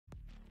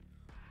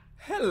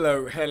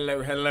Hello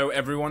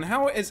everyone.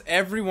 How is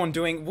everyone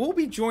doing? We'll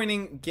be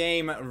joining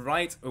game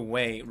right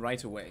away.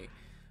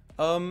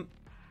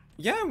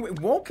 Yeah,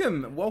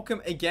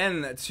 welcome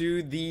again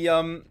to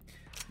the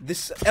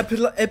this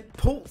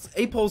EPULZE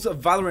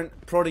Valorant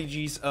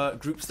Prodigies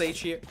group stage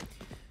here.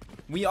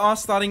 We are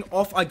starting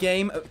off our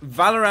game,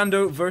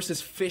 Valorando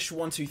versus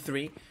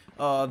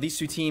Fish123. These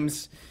two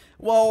teams,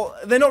 well,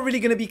 they're not really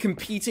going to be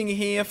competing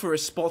here for a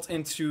spot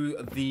into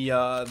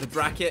the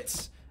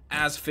brackets,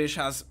 as Fish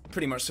has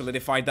pretty much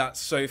solidified that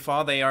so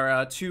far. They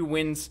are 2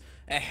 wins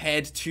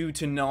ahead,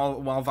 2-0,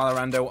 while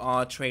Valorando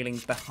are trailing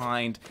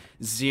behind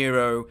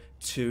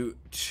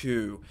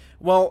 0-2.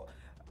 Well,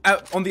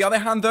 on the other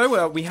hand,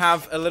 though, we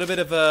have a little bit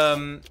of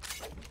a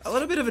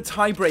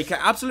tiebreaker.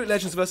 Absolute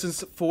Legends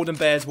versus Ford and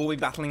Bears will be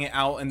battling it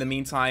out in the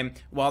meantime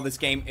while this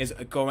game is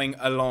going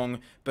along.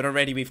 But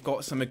already we've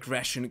got some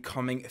aggression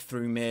coming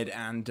through mid,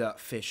 and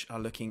Fish are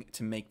looking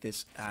to make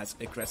this as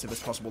aggressive as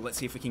possible. Let's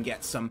see if we can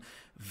get some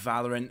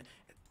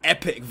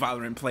epic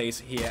Valorant plays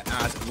here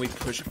as we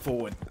push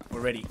forward.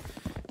 Already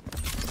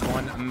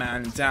one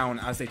man down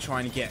as they try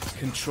and get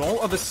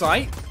control of the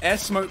site. Air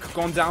smoke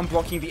gone down,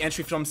 blocking the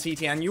entry from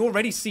CT, and you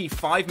already see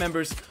 5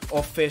 members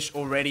of Fish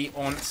already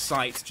on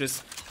site,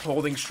 just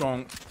holding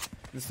strong.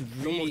 There's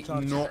really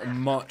not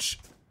much.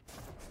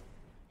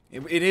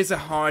 It is a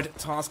hard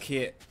task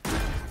here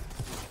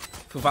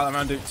for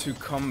Valorando to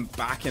come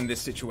back in this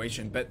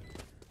situation, but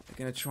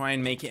they're going to try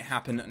and make it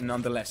happen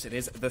nonetheless. It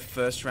is the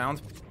first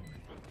round.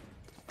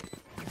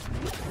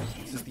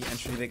 This is the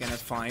entry they're going to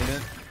find.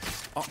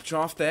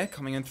 Updraft there,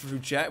 coming in through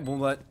Jet.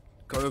 Will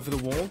go over the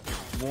wall.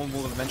 The wall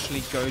will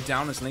eventually go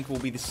down, as Link will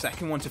be the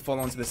second one to fall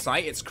onto the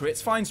site. It's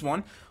Crits finds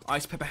one.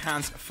 Ice Pepper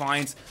Hands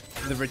finds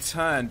the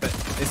return, but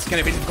it's going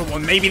to be a difficult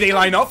one. Maybe they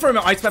line up for him.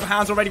 Ice Pepper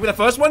Hands already with the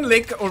first one.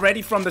 Link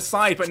already from the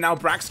side, but now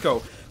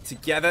Braxco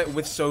together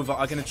with Sova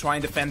are going to try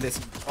and defend this.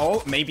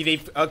 Oh, maybe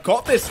they've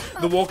got this.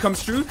 The wall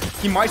comes through.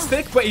 He might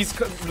stick, but he's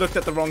looked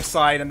at the wrong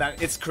side, and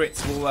that it's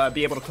Crits will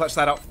be able to clutch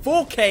that up.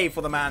 4K for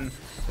the man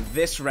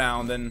this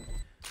round, and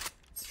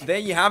there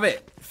you have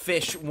it.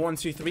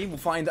 Fish123 will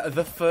find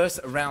the first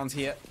round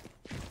here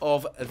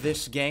of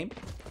this game.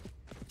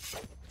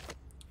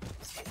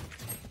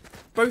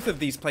 Both of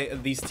these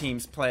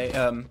teams play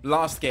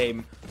last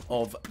game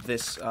of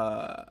this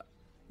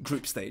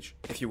group stage,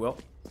 if you will.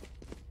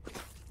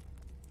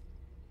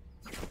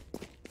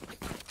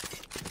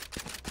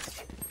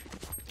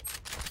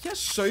 Yeah,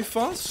 so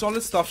far,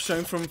 solid stuff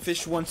shown from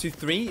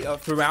Fish123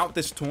 throughout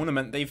this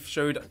tournament. They've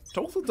showed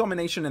total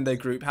domination in their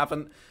group.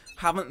 Haven't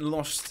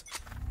lost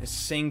a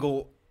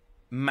single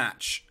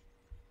match.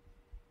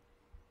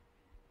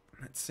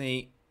 Let's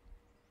see.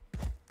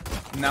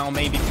 Now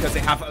maybe because they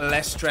have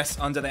less stress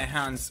under their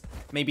hands,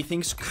 maybe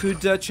things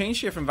could change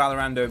here from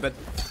Valorando, but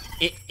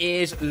it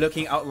is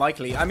looking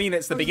unlikely. I mean,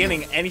 it's the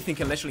beginning. Anything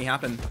can literally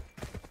happen.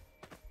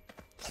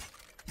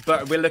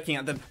 But we're looking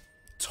at the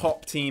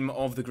top team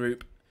of the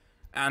group,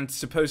 and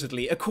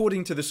supposedly,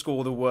 according to the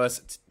score, the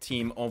worst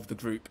team of the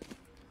group.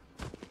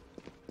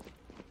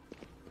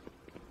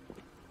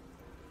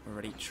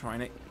 Already trying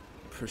to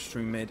push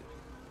through mid.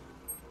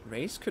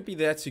 Raze could be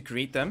there to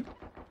greet them.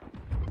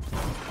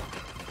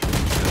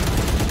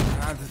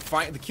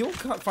 The kill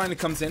finally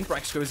comes in.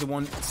 Braxco is the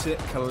one to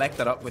collect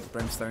that up with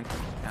Brimstone,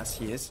 as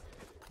he is.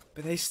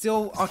 But they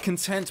still are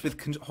content with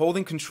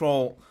holding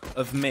control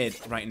of mid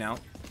right now.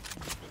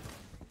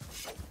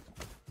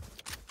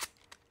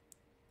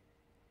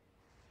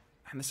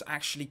 And this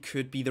actually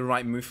could be the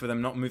right move for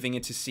them, not moving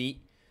into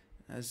C,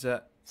 as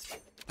that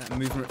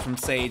movement from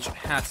Sage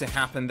had to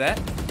happen there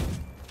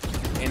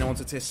in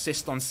order to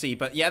assist on C.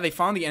 But yeah, they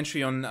found the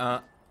entry on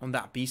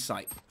that B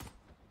site.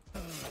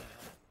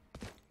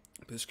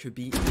 This could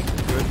be a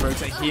good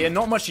rotate here.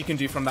 Not much you can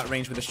do from that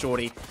range with a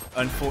shorty,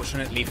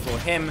 unfortunately for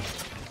him.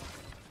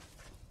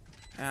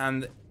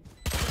 And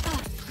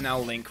now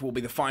Link will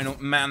be the final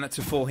man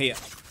to fall here.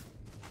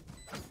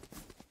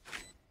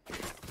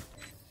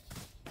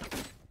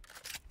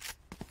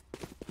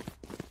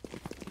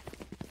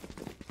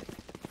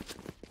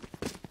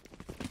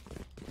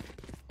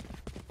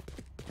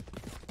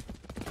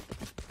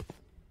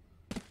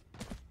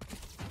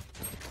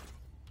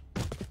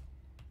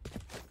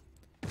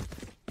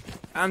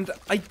 And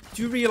I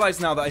do realize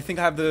now that I think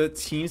I have the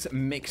teams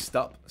mixed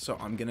up, so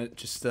I'm gonna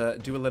just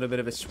do a little bit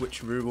of a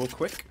switcheroo real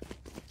quick.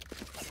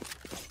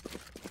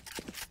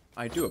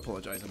 I do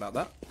apologize about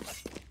that.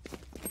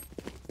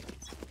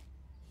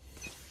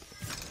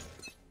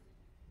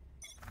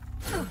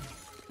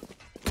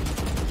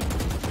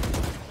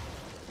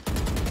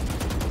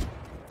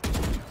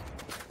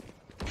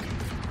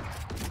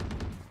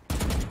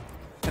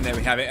 And there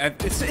we have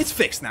it. It's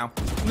fixed now.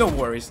 No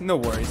worries, no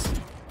worries.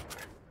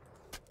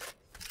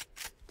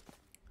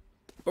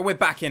 But we're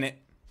back in it.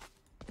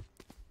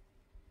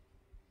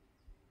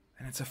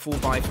 And it's a full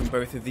buy from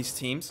both of these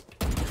teams.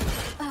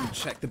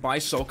 Check the buy.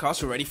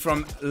 Soulcast already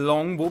from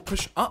long will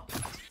push up.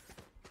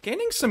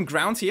 Gaining some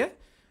ground here.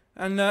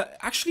 And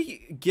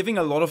actually giving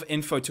a lot of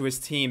info to his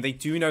team. They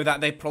do know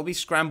that they probably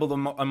scrambled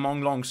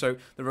among long, so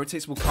the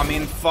rotates will come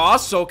in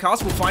fast.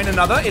 Soulcast will find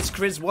another. It's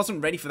Chris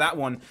wasn't ready for that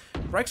one.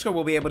 Brexco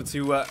will be able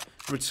to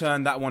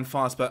return that one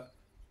fast, but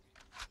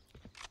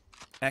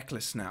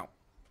EPULZE now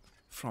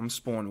from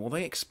spawn. Will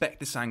they expect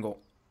this angle?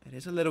 It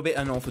is a little bit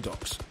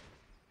unorthodox.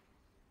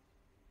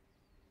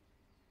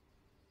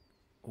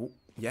 Oh,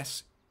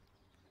 yes.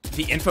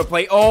 The info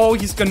play. Oh,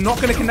 he's not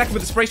going to connect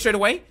with the spray straight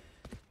away.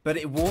 But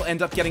it will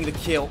end up getting the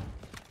kill.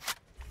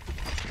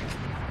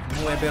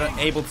 We'll be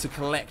able to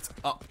collect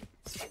up.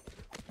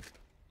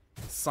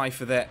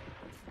 Cypher there.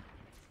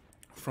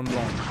 From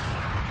long.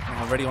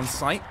 Already on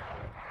site.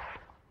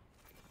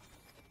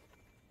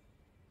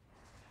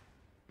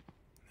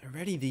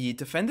 Already the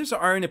defenders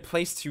are in a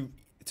place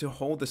to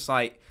hold the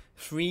site.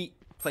 3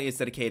 players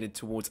dedicated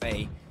towards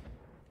A.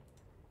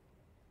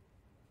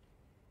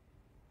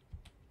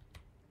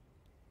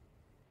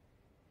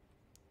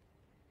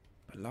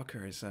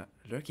 Locker is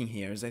lurking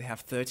here as they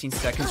have 13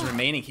 seconds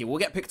remaining. He will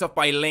get picked up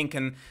by Link,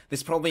 and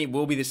this probably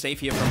will be the save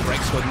here from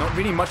Brexco. Not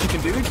really much you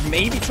can do.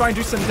 Maybe try and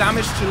do some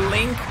damage to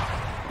Link,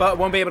 but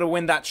won't be able to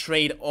win that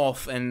trade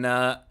off. And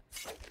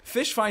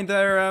Fish find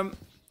the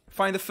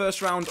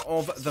first round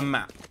of the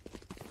map.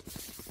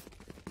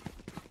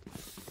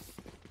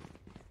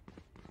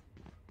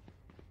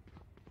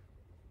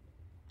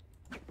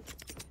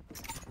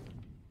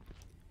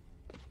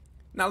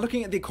 Now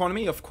looking at the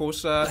economy, of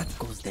course, that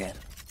goes there.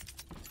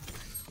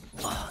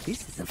 Oh,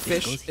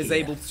 Fish is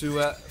able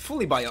to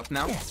fully buy up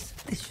now. Yes,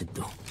 this should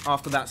do.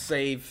 After that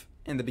save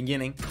in the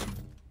beginning.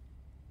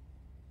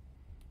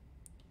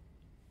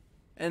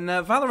 And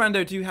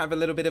Valorando do have a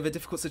little bit of a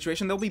difficult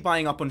situation. They'll be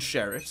buying up on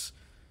Sheriffs.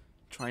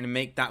 Trying to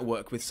make that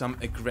work with some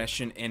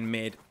aggression in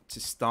mid to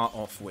start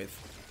off with.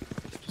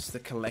 Just a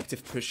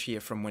collective push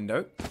here from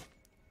window.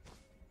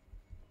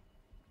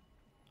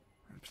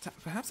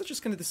 Perhaps they're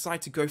just going to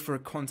decide to go for a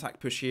contact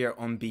push here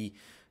on B.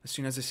 As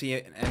soon as they see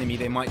an enemy,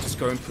 they might just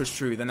go and push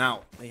through. Then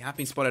out. They have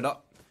been spotted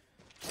up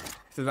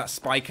through that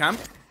spy camp.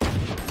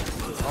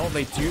 Oh,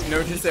 they do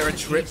notice there are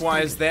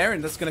tripwires there,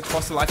 and that's going to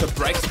cost the life of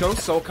Brexco.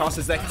 Soulcast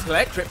is there to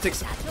collect.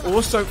 Cryptics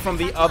also from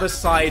the other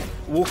side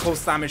will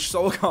cause damage.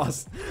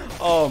 Soulcast.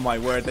 Oh my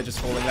word, they're just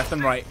falling left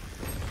and right.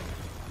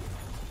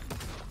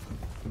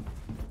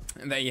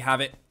 And there you have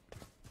it.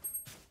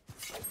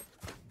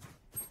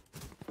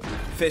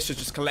 Fish is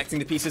just collecting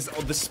the pieces.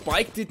 Oh, the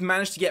spike did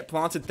manage to get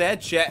planted there.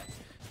 Jet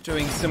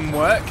doing some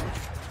work.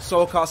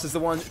 Soulcast is the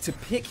one to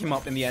pick him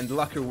up in the end.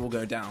 Lucker will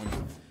go down.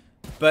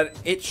 But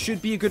it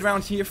should be a good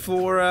round here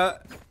for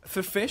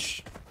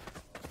Fish.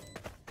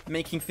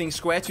 Making things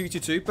square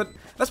 2-2. But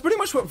that's pretty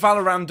much what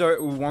Valorando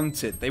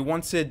wanted. They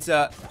wanted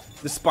the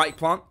spike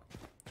plant.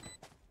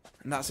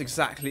 And that's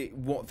exactly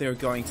what they're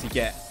going to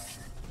get.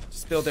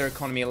 Just build their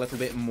economy a little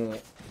bit more.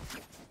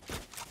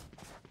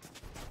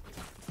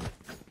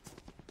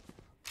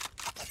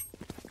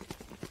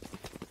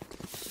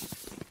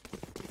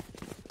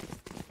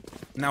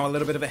 Now a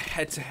little bit of a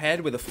head-to-head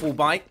with a full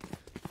bite.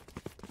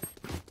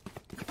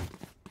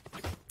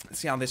 Let's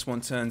see how this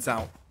one turns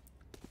out.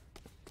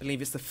 I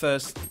believe it's the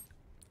first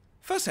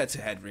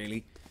head-to-head,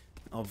 really,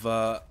 of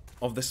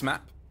this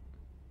map.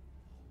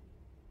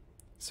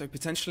 So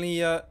potentially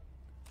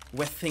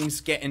where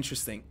things get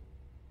interesting.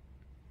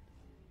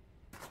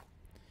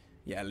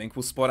 Yeah, Link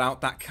will spot out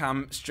that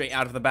cam straight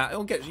out of the bat.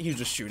 He'll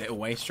just shoot it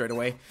away straight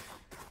away.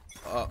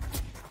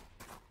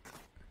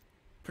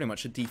 Pretty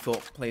much a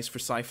default place for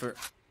Cypher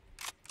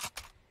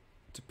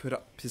to put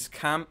up his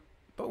cam,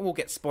 but we'll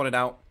get spotted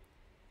out.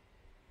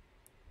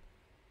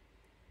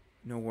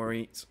 No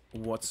worries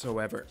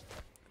whatsoever.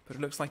 But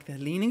it looks like they're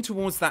leaning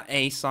towards that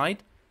A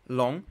side,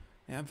 long.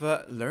 They have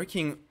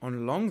lurking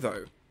on long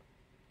though,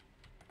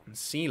 on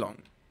C long.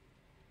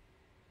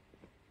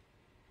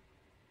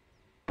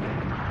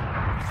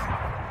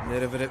 A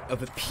little bit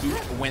of a peek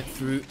went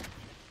through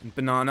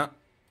Banana.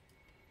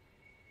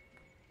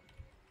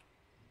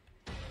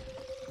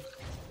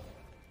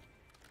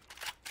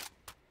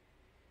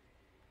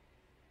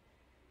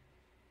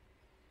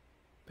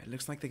 It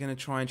looks like they're going to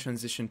try and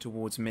transition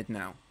towards mid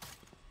now.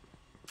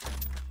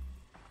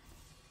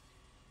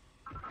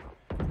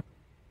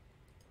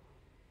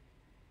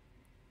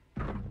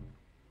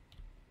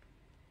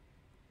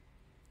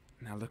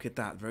 Now look at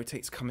that.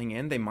 Rotates coming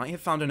in. They might have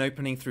found an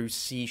opening through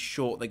C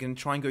short. They're going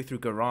to try and go through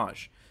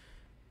garage.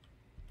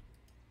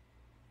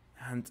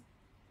 And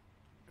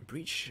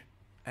Breach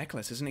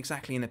EPULZE isn't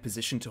exactly in a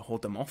position to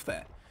hold them off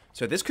there.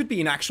 So this could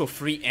be an actual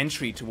free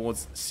entry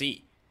towards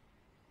C.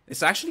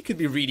 This actually could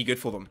be really good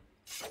for them.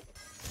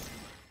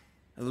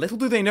 Little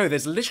do they know,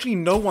 there's literally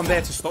no one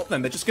there to stop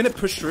them. They're just going to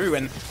push through,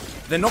 and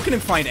they're not going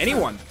to find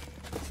anyone.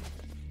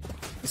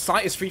 The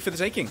site is free for the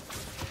taking.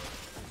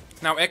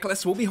 Now,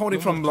 EPULZE will be holding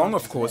from long,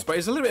 of course, but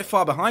he's a little bit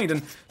far behind,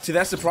 and to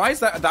their surprise,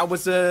 that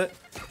was a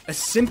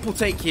simple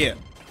take here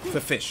for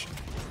Fish.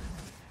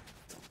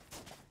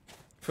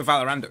 For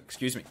Valorando,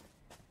 excuse me.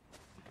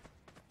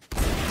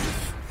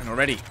 And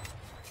already,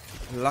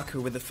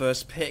 Lucker with the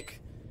first pick.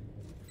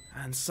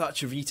 And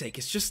such a retake.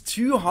 It's just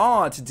too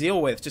hard to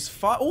deal with. Just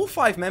all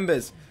 5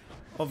 members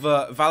of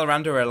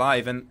Valorando are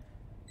alive, and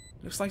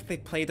looks like they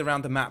played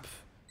around the map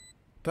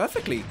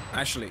perfectly,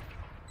 actually.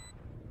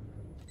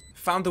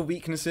 Found the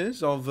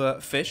weaknesses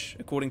of Fish,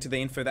 according to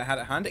the info they had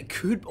at hand. It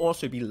could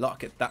also be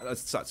luck at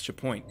such a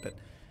point, but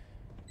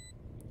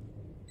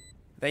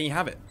there you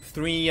have it.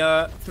 Three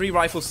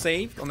rifles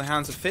saved on the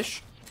hands of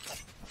Fish.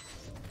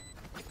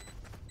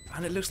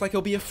 And it looks like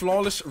it'll be a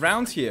flawless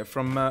round here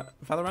from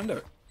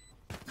Valorando.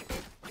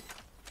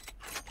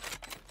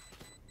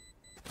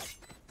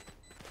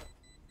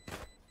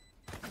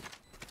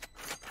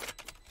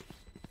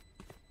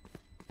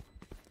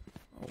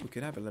 Oh, we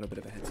could have a little bit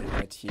of a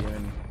head-to-head here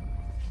and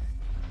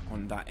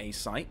on that A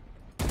site.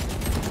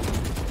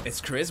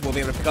 It's Chris. We'll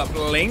be able to pick up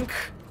Link.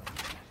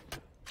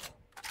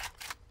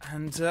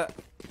 And,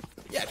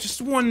 yeah,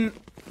 just one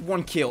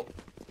kill.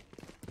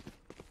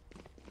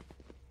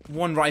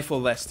 1 rifle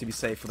less to be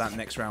safe for that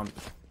next round.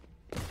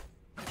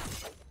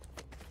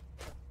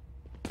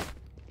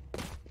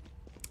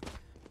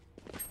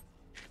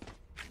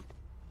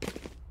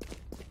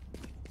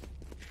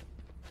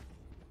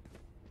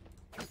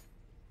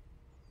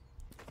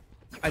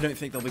 I don't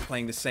think they'll be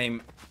playing the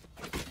same...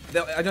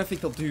 I don't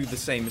think they'll do the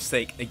same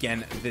mistake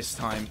again this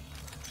time.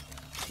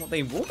 What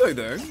they will do,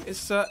 though, is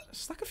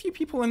stack a few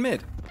people in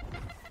mid.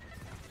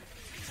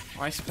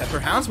 Ice Pepper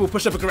Hounds will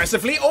push up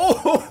aggressively.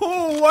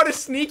 Oh, what a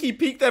sneaky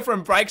peek there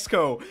from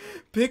Brixco.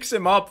 Picks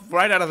him up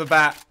right out of the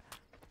bat.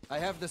 I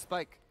have the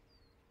spike.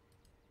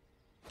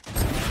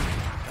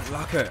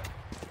 Lucker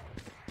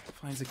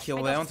finds a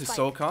kill there onto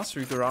Soulcast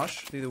through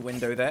Garage, through the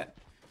window there.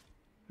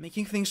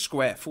 Making things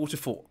square,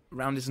 4-4.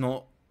 Round is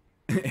not...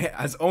 it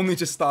has only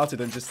just started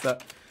and just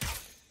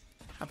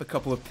have a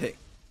couple of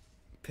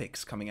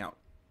picks coming out.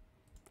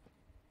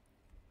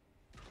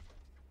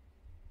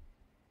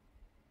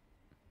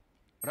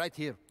 Right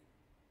here.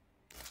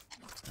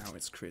 Now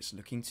it's Chris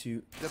looking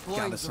to Deploy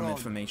gather some drone.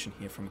 information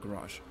here from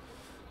Garage.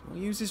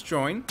 We'll use his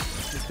drone,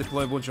 his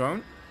deployable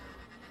drone.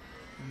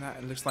 And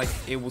that looks like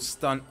it will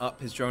stun up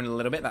his drone a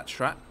little bit, that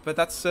trap. But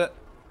that's a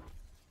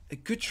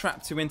good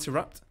trap to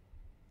interrupt.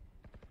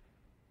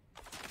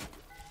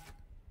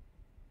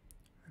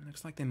 It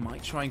looks like they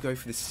might try and go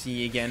for the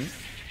C again.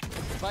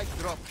 Spike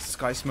drop.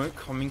 Sky smoke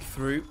coming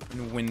through in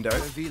the window.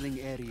 Revealing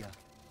area.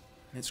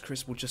 And it's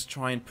Chris will just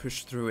try and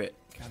push through it.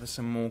 Gather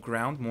some more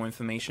ground, more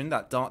information.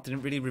 That dart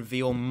didn't really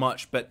reveal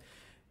much, but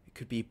it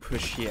could be a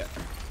push here.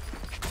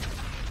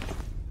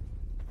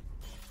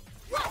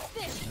 A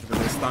little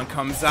bit of stun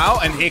comes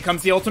out, and here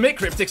comes the ultimate.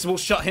 Cryptix will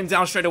shut him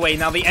down straight away.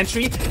 Now the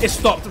entry is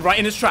stopped right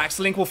in his tracks.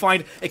 Link will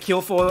find a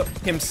kill for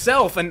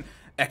himself, and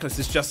Ekless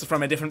is just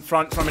from a different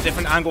front, from a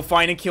different angle,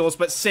 finding kills,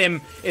 but Sim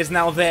is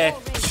now there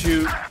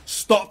to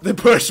stop the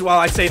push. While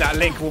I say that,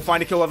 Link will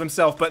find a kill of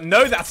himself, but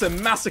no, that's a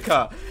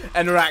massacre.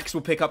 And Rax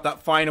will pick up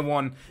that final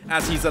one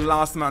as he's the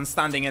last man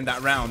standing in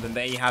that round, and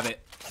there you have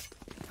it.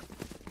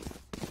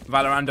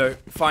 Valorando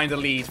find the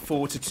lead,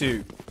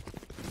 4-2.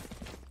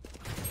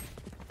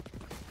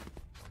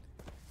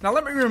 Now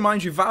let me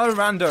remind you,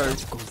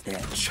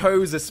 Valorando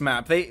chose this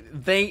map.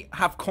 They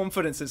have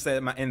confidence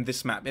in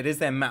this map. It is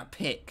their map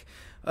pick.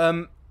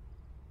 And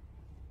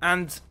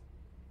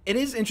it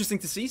is interesting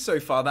to see so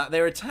far that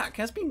their attack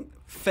has been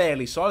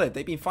fairly solid.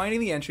 They've been finding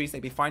the entries,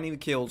 they've been finding the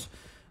kills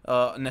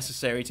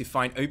necessary to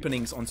find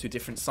openings onto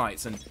different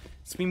sites, and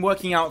it's been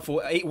working out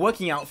for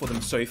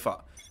them so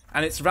far.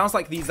 And it's rounds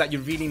like these that you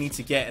really need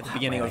to get at the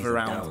beginning of a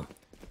round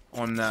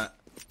on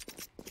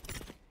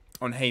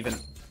Haven.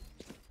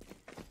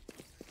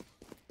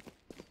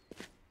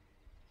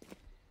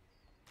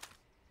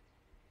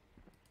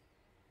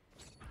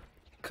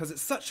 Because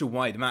it's such a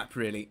wide map,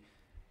 really.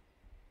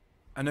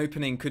 An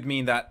opening could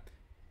mean that...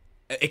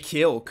 a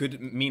kill could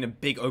mean a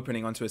big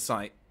opening onto a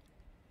site.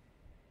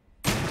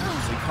 So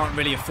you can't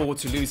really afford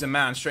to lose a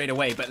man straight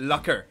away, but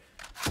Lucker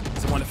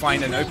doesn't want to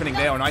find an opening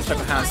there on Ice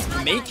Pepper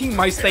Hands, making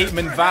my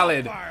statement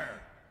valid.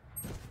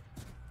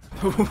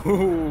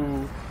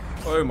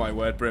 Oh my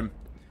word, Brim.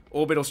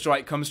 Orbital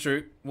Strike comes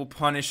through, will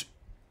punish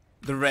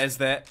the res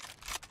there.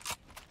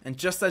 And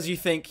just as you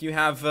think you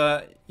have,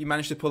 you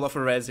managed to pull off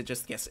a res, it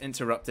just gets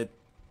interrupted.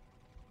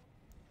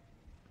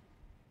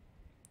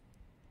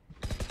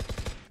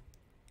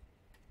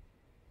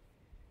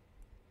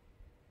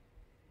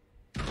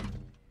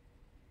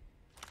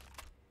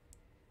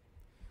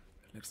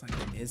 Looks like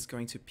there is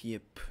going to be a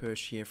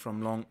push here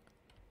from long.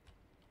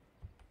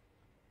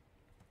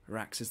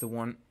 Rax is the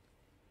one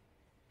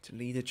to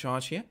lead the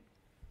charge here.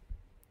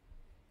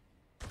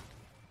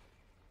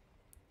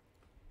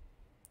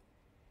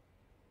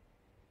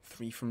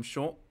 Three from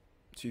short,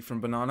 2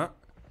 from banana.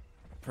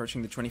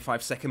 Approaching the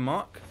 25-second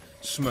mark.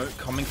 Smoke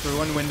coming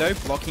through on window,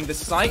 blocking the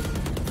site.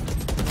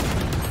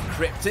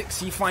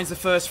 Cryptix, he finds the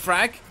first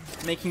frag,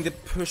 making the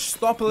push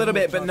stop a little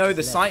bit, but no,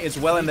 the site is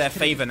well in their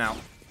favor now.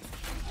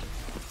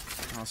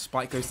 Now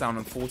Spike goes down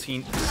on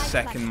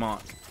 14-second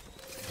mark.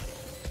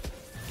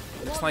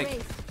 Looks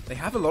like they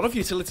have a lot of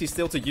utility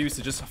still to use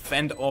to just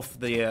fend off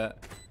the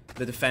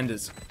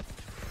defenders.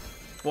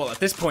 Well, at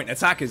this point,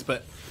 attackers,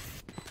 but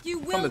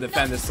from the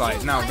defender's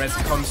side. Now Res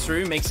comes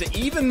through, makes it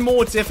even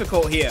more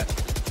difficult here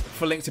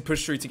for Link to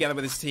push through together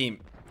with his team.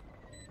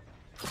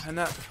 And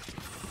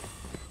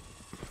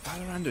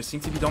Valorando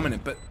seems to be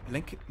dominant, but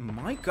Link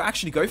might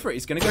actually go for it.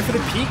 He's going to go for the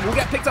peek. Will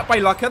get picked up by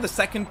Lucka. The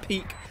second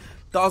peek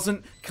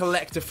doesn't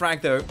collect a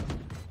frag though,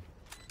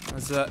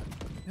 as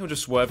he'll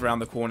just swerve around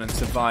the corner and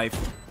survive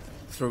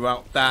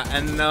throughout that.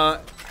 And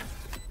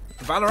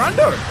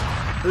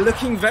Valorando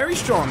looking very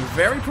strong,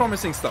 very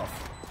promising stuff.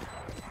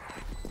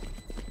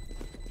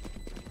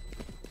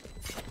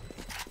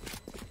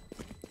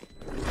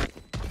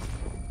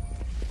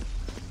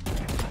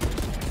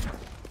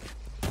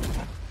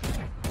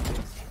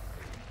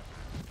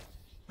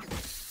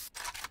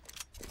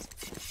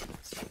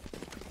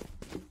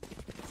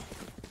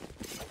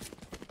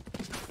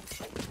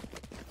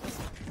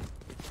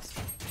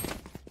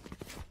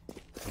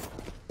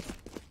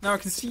 Now I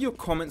can see your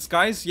comments,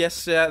 guys.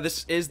 Yes,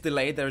 this is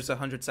delayed. There's a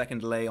 100-second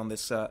delay on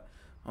this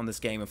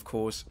game, of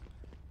course.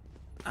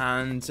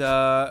 And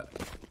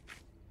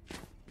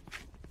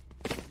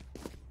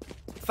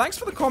thanks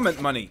for the comment,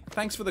 Money.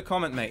 Thanks for the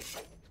comment, mate.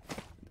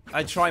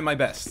 I try my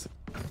best.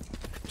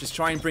 Just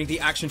try and bring the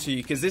action to you,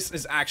 because this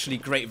is actually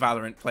great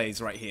Valorant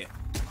plays right here.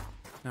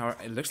 Now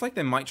it looks like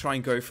they might try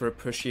and go for a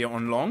push here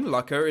on long.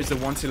 Lucka is the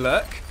one to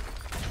lurk.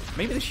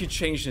 Maybe they should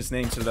change his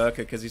name to Lurker,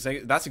 because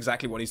that's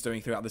exactly what he's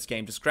doing throughout this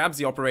game. Just grabs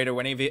the operator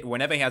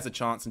whenever he has a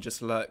chance and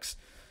just lurks.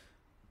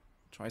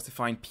 Tries to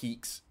find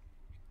peaks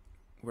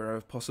wherever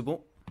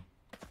possible.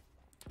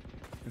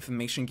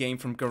 Information gain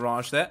from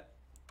Garage there.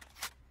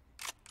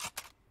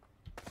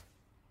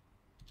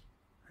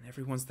 And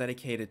everyone's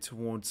dedicated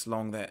towards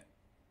long there.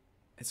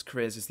 It's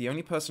Chris is the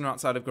only person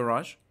outside of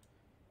Garage.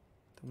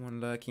 The one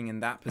lurking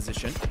in that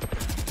position.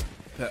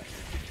 But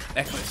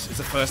EPULZE is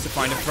the first to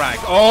find a frag.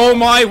 Oh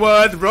my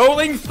word,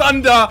 Rolling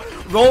Thunder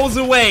rolls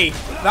away.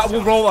 That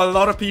will roll a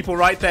lot of people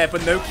right there,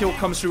 but no kill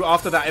comes through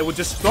after that. It will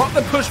just stop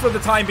the push for the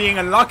time being,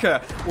 and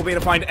Lucka will be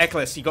able to find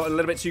EPULZE. He got a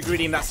little bit too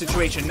greedy in that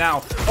situation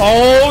now.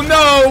 Oh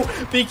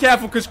no! Be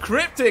careful, because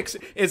Cryptix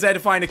is there to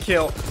find a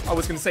kill. I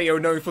was going to say oh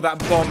no for that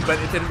bomb, but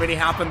it didn't really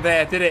happen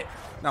there, did it?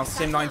 Now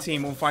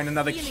Sim19 will find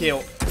another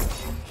kill.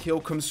 Kill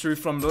comes through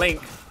from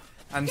Link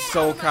and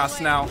Soulcast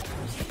now.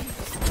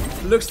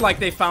 Looks like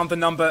they found the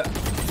number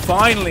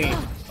finally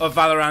of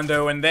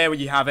Valorando, and there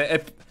you have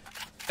it.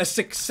 A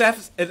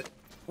success.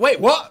 Wait,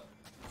 what?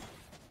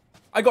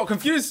 I got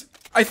confused.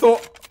 I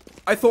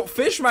thought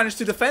Fish managed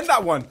to defend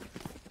that one.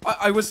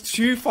 I was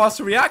too fast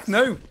to react.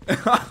 No.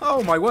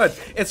 Oh my word.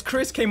 It's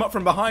Chris came up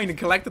from behind and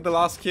collected the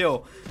last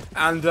kill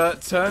and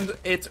turned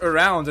it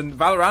around, and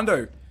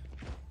Valorando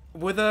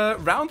with a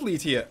round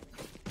lead here.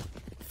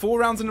 4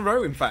 rounds in a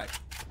row, in fact.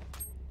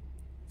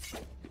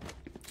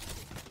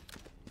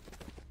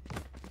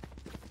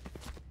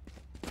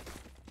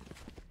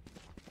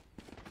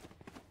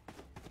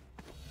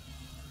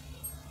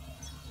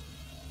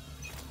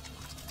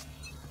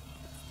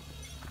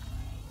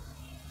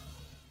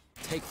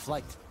 Take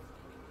flight.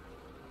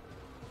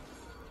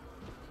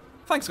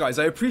 Thanks, guys.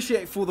 I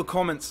appreciate for the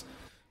comments.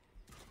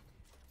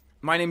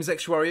 My name is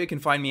XWarrior. You can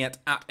find me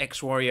at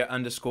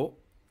 @XWarrior_.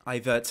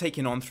 I've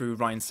taken on through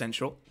Ryan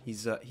Central.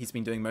 He's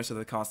been doing most of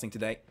the casting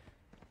today.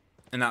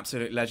 An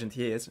absolute legend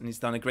he is, and he's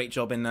done a great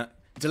job in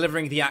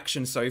delivering the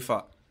action so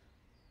far.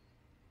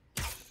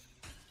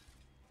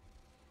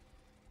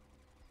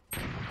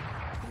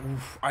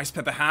 Oof, Ice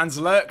Pepper Hands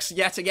lurks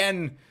yet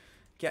again.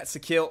 Gets a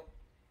kill.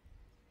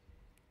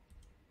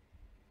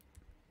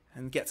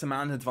 And gets a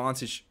man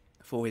advantage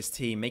for his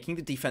team, making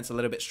the defense a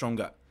little bit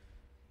stronger.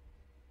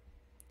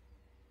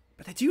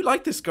 But they do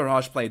like this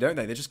Garage play, don't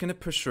they? They're just going to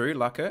push through.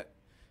 Lucka.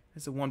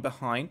 There's the one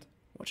behind,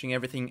 watching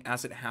everything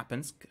as it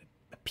happens.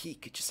 A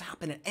peek could just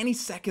happen at any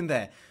second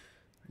there.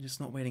 I'm just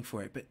not waiting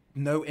for it. But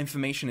no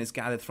information is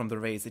gathered from the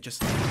raids. They're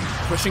just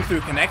pushing through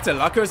connector.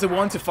 Lucka is the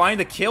one to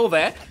find a kill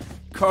there,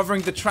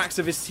 covering the tracks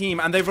of his team.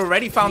 And they've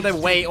already found their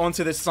way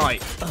onto this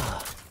site.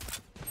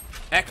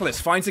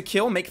 EPULZE finds a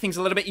kill, make things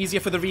a little bit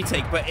easier for the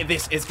retake. But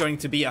this is going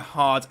to be a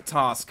hard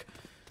task.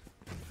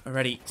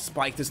 Already,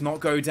 Spike does not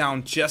go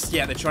down just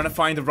yet. They're trying to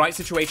find the right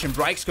situation.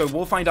 Brightsco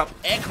will find up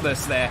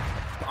EPULZE there.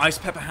 Ice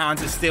Pepper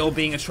Hands is still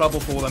being a trouble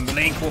for them.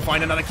 Link will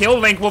find another kill.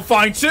 Link will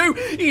find 2.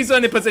 He's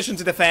in a position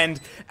to defend,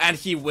 and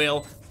he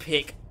will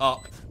pick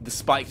up the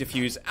Spike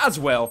defuse as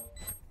well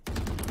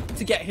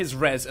to get his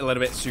res a little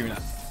bit sooner.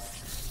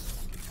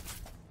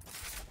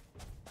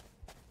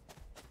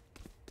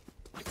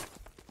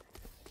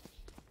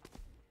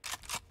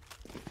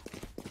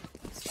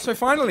 So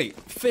finally,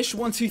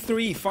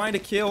 Fish123 find a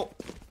kill.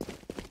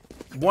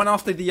 One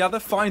after the other,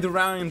 find the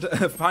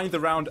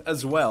round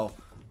as well.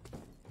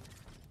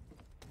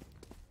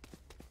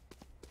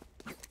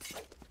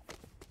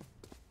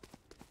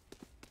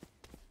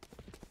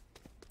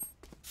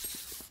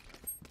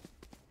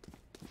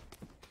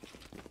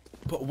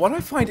 But what I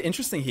find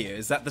interesting here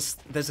is that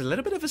there's a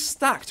little bit of a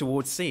stack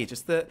towards C.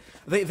 Just that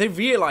they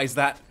realize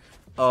that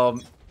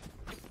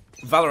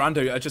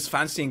Valorando are just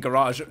fancying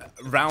Garage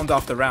round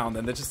after round,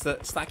 and they're just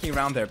stacking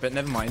around there. But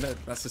never mind,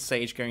 that's a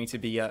Sage going to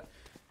be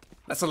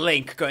that's a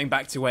Link going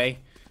back to A.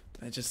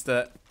 They're just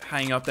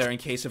hanging up there in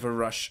case of a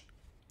rush.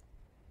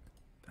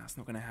 That's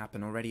not going to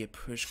happen. Already a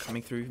push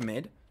coming through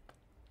mid.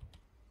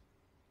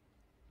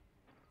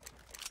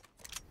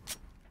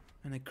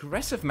 An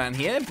aggressive man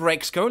here.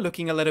 Breaksco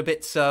looking a little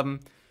bit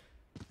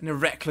in a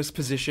reckless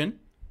position.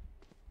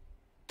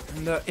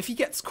 And if he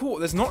gets caught,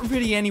 there's not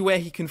really anywhere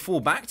he can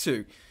fall back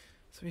to.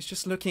 So he's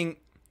just looking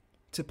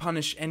to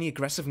punish any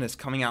aggressiveness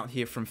coming out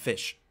here from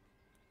Fish.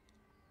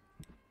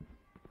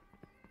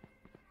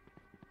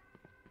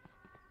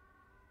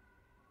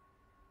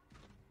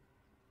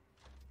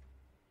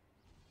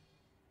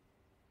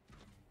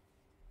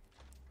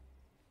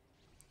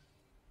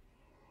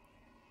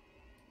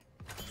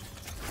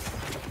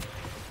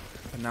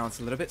 But now it's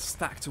a little bit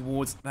stacked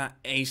towards that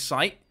A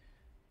site.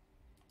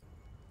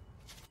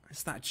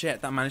 It's that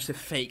Jet that managed to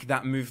fake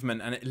that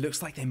movement, and it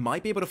looks like they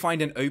might be able to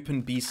find an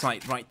open B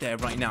site right there,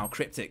 right now.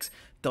 Cryptix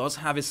does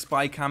have his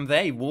spy cam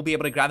there. He will be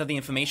able to gather the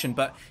information,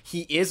 but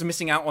he is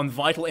missing out on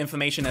vital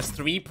information as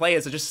 3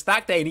 players are just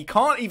stacked there, and he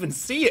can't even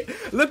see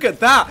it. Look at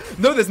that.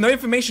 No, there's no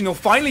information. He'll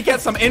finally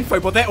get some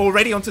info, but they're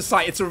already onto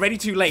site. It's already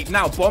too late.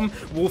 Now, Bomb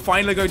will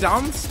finally go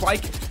down.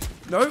 Spike,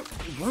 no,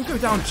 it won't go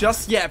down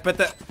just yet, but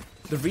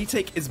the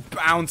retake is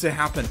bound to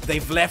happen.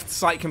 They've left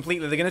site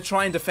completely. They're going to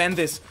try and defend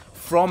this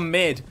from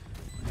mid.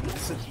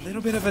 It's a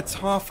little bit of a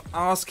tough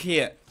ask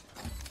here.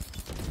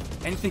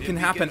 Anything can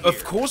happen.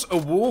 Of course, a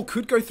wall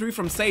could go through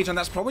from Sage, and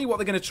that's probably what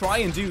they're going to try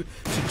and do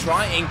to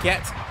try and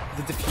get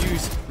the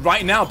defuse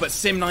right now. But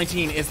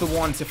Sim19 is the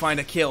one to find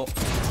a kill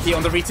here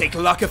on the retake.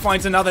 Lucka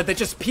finds another. They're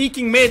just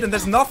peeking mid, and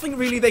there's nothing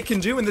really they can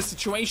do in this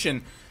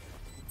situation.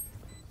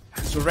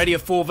 It's already a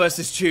 4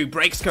 versus 2.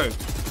 Breaksco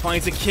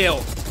finds a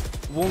kill.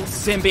 Will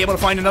Sim be able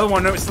to find another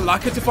one? No, it's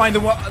Lucka to find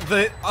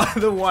the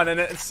other one, and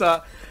it's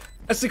a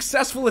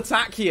successful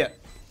attack here.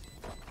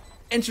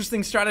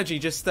 Interesting strategy,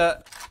 just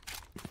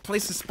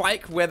place a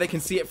spike where they can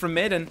see it from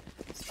mid and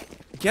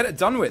get it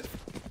done with.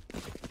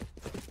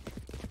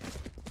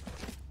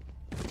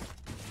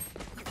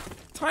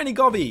 Tiny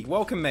Gobby,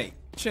 welcome mate.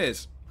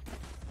 Cheers.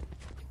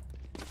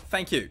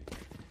 Thank you.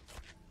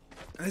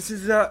 This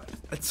is a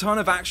ton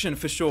of action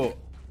for sure.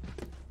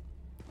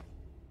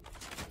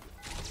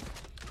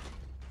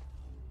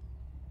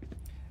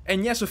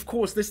 And yes, of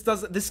course,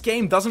 this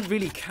game doesn't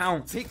really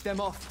count Take them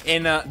off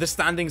in the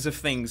standings of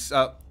things.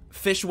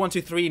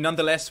 Fish123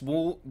 nonetheless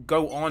will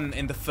go on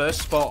in the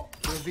first spot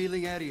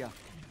revealing area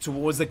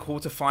towards the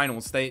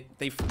quarterfinals.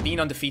 They've been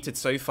undefeated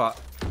so far.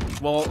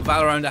 While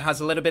Valorant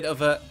has a little bit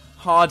of a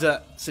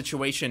harder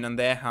situation on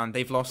their hand.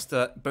 They've lost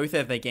both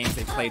of their games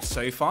they've played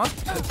so far.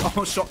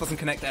 Oh, shot doesn't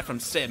connect there from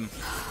Sim.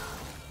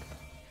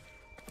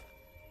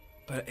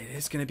 But it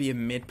is going to be a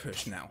mid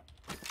push now.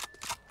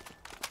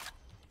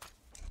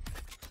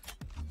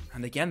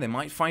 And again, they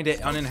might find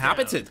it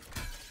uninhabited.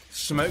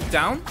 Smoke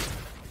down.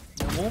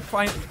 They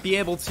won't be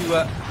able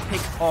to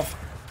pick off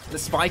the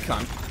spy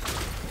gun.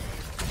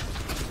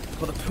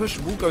 But the push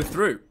will go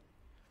through.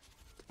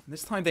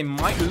 This time they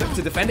might look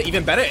to defend it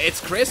even better. It's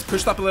Chris,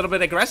 pushed up a little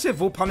bit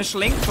aggressive. Will punish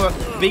Link for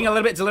being a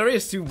little bit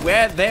delirious to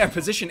where their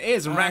position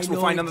is. And Rax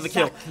will find another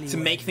kill to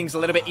make things a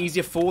little bit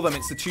easier for them.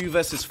 It's the 2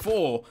 versus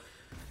 4.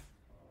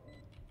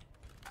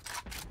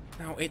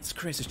 Now it's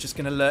Chris is just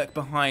going to lurk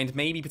behind,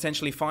 maybe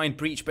potentially find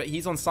Breach, but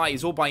he's on site,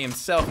 he's all by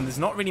himself, and there's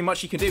not really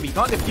much he can do. He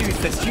can't defuse,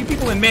 there's 2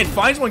 people in mid,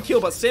 finds 1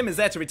 kill, but Sim is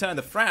there to return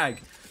the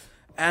frag.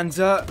 And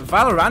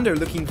Valorando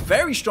looking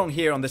very strong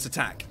here on this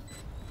attack.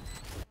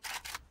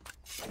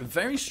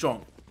 Very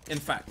strong, in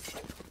fact.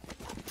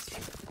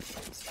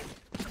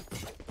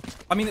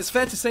 I mean, it's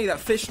fair to say that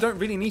Fish don't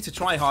really need to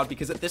try hard,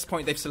 because at this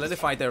point they've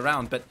solidified their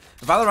round, but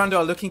Valorando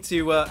are looking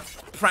to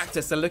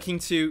practice, they're looking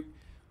to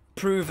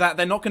prove that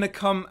they're not going to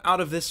come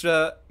out of this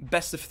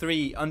best of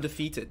 3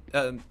 undefeated,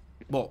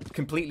 well,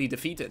 completely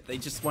defeated. They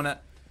just want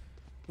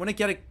to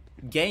get a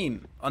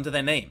game under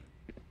their name,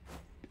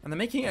 and they're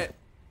making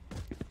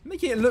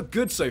it look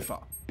good so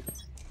far.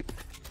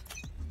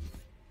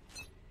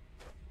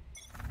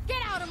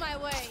 Get out of my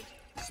way!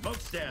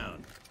 Smoke's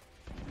down.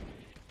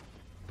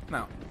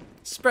 Now,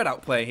 spread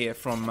out play here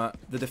from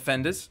the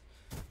defenders.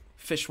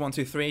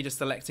 Fish123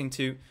 just electing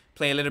to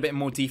play a little bit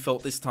more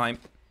default this time.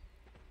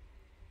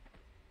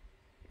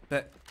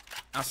 But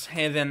us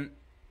here then,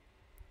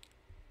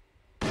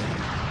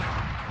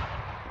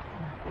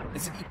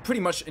 it's pretty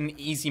much an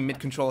easy mid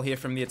control here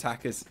from the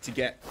attackers to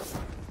get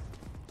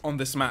on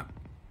this map.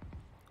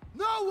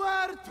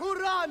 Nowhere to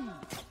run.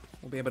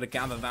 We'll be able to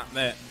gather that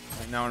there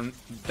right now, and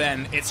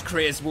then it's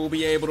Chris will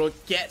be able to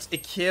get a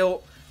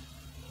kill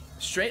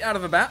straight out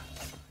of the bat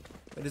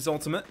with his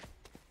ultimate.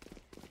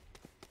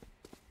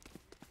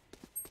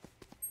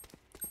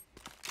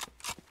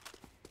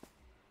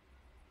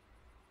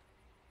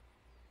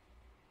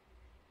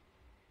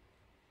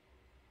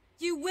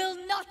 You will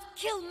not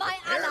kill my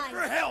Prepare ally!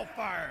 for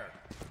hellfire!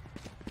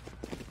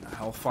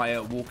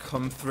 Hellfire will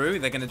come through.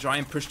 They're going to try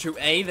and push to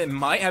A. They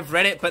might have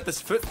read it, but the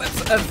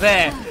footsteps are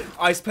there.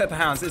 Ice Pepper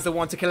Hounds is the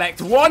one to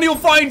collect one. He'll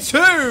find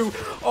two.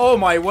 Oh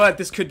my word,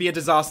 this could be a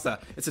disaster.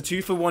 It's a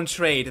 2-for-1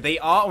 trade. They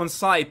are on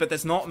side, but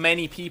there's not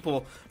many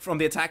people from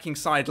the attacking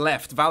side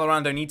left.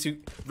 Valorando need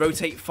to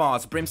rotate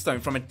fast. Brimstone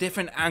from a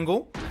different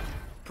angle.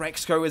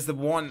 Brexco is the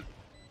one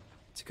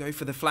to go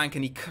for the flank,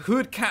 and he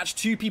could catch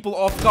two people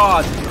off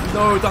guard.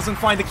 No, doesn't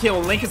find the kill.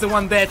 Link is the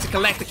one there to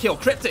collect the kill.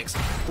 Cryptix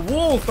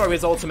will throw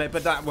his ultimate,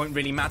 but that won't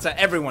really matter.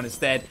 Everyone is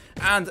dead,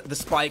 and the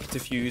spike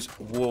defuse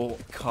will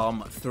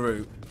come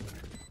through.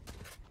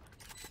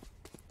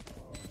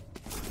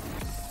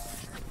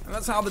 And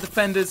that's how the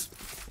defenders,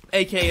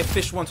 aka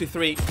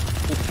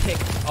Fish123, will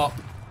pick up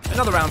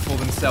another round for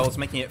themselves,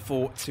 making it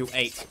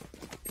 4-8.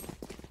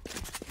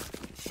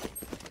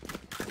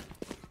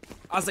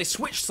 As they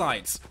switch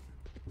sides.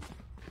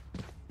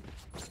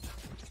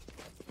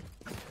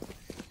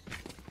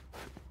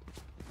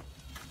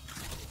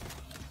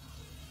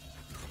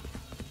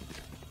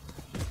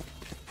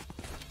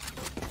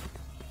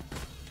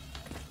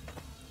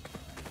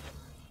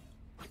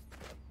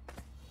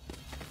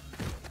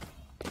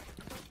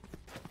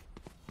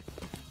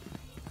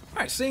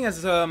 Alright, seeing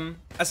as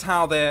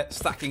how they're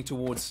stacking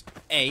towards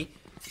A,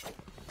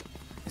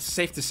 it's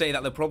safe to say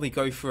that they'll probably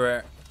go for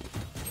a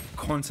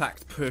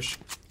contact push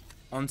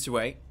onto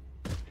A.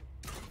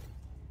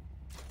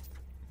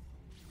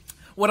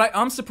 What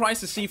I'm surprised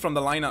to see from the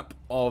lineup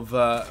of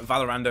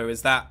Valorando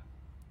is that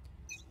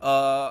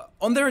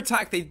on their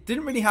attack they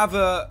didn't really have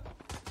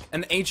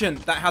an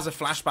agent that has a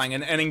flashbang,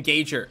 an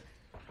engager.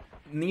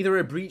 Neither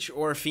a breach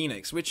or a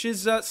phoenix, which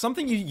is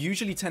something you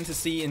usually tend to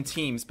see in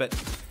teams, but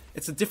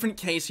it's a different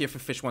case here for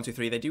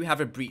Fish123. They do have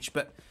a breach,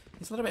 but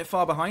he's a little bit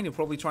far behind. He'll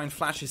probably try and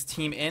flash his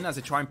team in as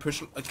they try and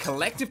push a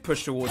collective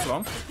push towards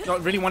long.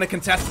 Don't really want to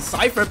contest the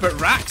Cypher,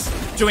 but Rax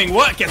doing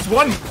what? Gets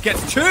one,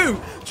 gets two,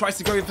 tries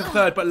to go for the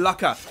third, but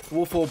Lucka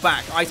will fall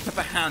back. Ice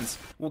Pepper Hands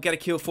will get a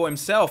kill for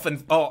himself,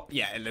 and oh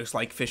yeah, it looks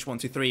like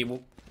Fish123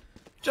 will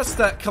just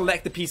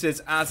collect the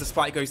pieces as the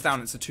spike goes down.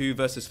 It's a 2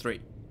 versus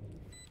 3.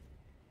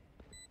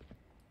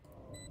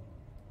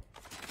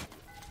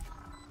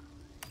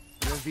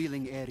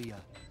 Revealing area.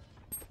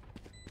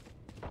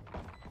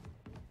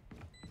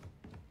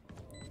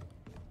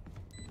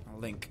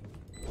 Link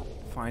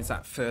finds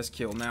that first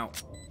kill now.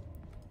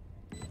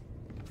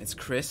 It's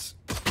Chris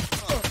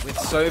with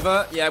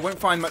Sova. Yeah, won't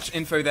find much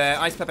info there.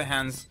 Ice Pepper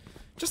Hands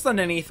just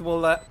underneath.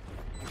 We'll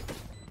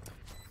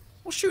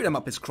shoot him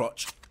up his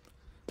crotch.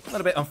 A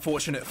little bit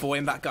unfortunate for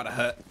him. That gotta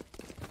hurt.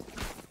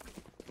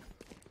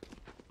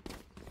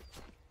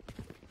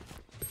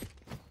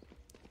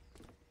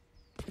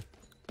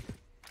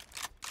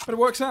 But it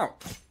works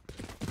out.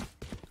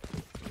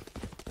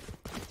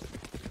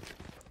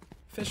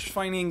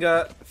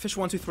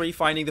 Fish123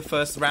 finding the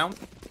first round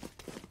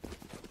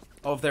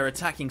of their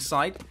attacking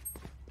side.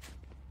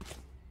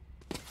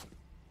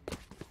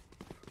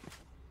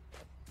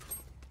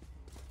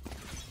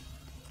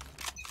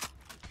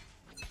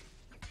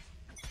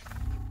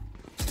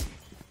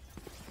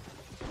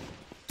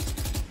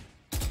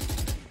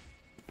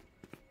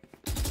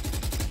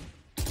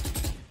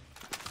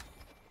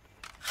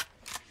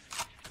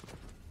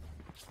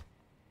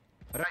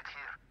 Right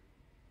here.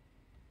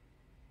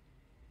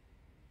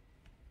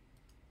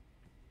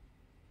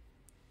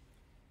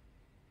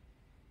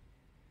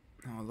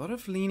 Now, a lot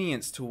of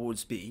lenience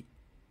towards B.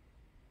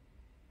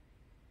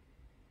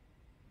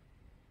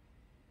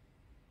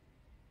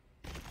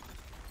 But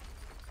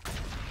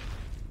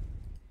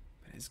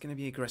it's going to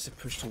be aggressive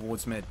push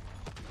towards mid.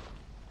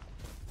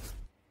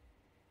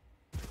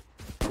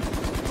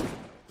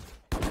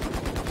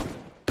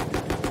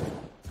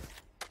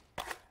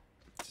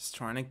 Just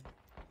trying to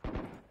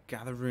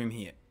gather room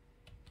here.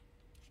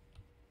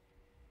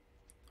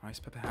 Ice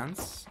Pepper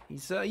Hands.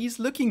 He's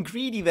looking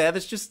greedy there.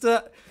 There's just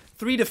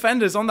 3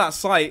 defenders on that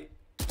site.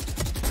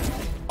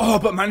 Oh,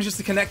 but manages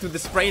to connect with the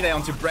spray there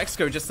onto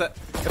Brexco. Just a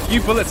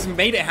few bullets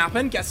made it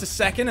happen. Gets a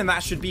second, and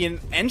that should be an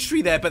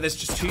entry there. But there's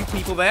just 2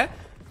 people there.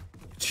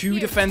 2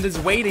 defenders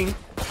waiting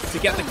to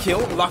get the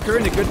kill. Lucker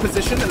in a good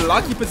position, a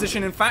lucky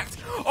position, in fact.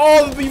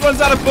 Oh, he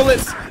runs out of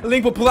bullets.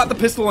 Link will pull out the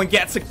pistol and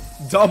gets a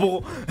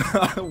double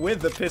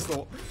with the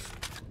pistol.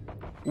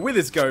 With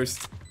his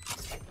ghost.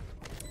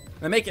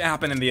 They make it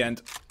happen in the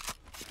end.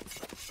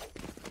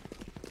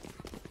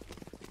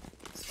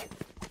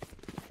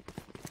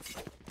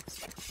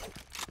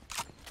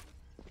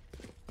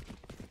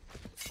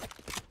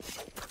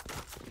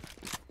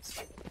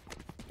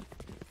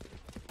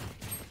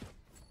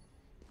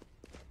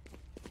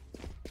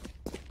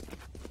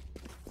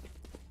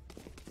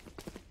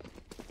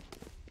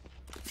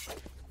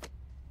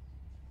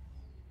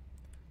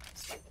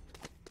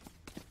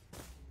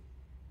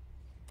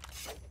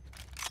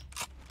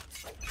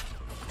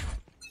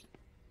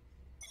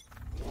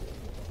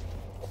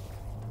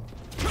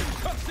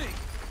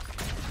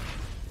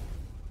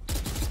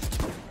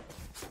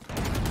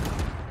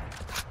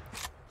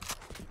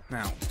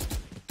 Now,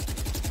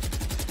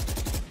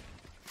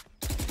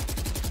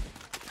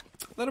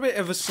 a little bit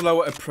of a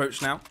slower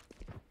approach now.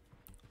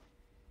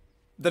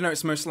 the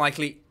notes most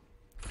likely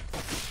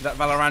that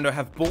Valorando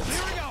have bought.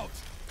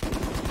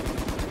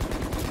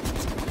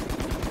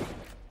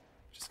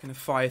 Just gonna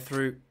fire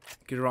through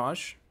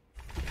Garage.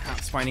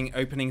 Perhaps finding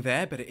opening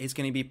there, but it is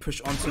going to be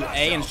pushed onto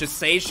A, and it's just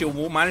Sage.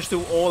 She'll manage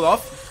to all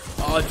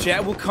off.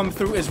 Jet will come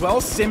through as well.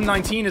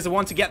 Sim19 is the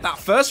one to get that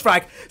first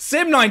frag.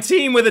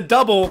 Sim19 with a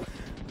double.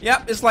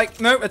 Yep, it's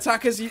like, no,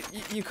 attackers,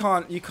 you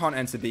can't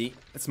enter B.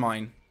 It's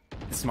mine.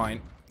 It's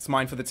mine. It's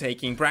mine for the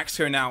taking.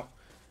 Braxco now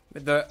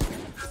with the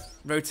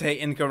rotate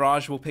in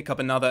Garage will pick up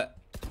another.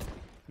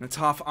 And a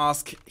tough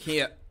ask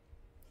here.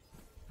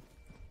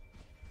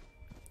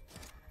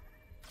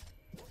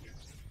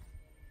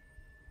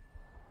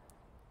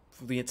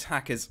 For the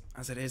attackers,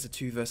 as it is a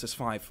 2 versus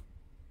 5.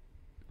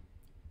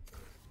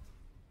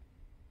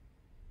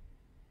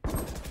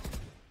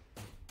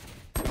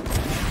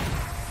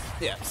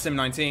 Yeah,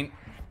 Sim19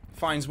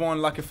 finds one,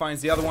 Lucker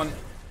finds the other one.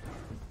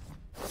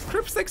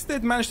 Cryptix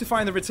did manage to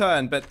find the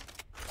return, but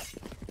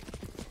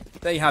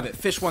there you have it.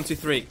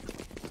 Fish123.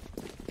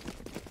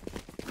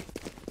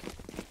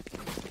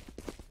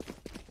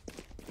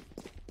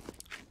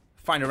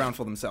 Find a round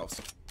for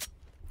themselves.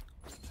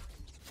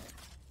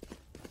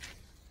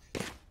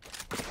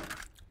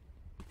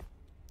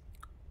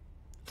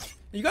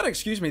 You gotta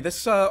excuse me,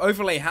 this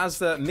overlay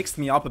has mixed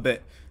me up a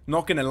bit.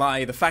 Not gonna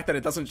lie, the fact that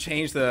it doesn't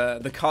change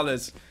the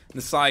colors,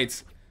 the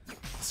sides,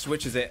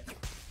 switches it.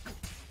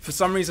 For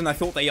some reason I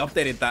thought they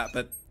updated that,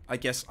 but I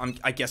guess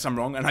I'm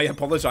wrong, and I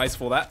apologize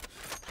for that.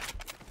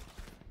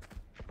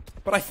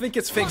 But I think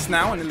it's fixed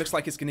now, and it looks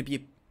like it's gonna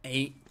be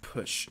a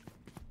push.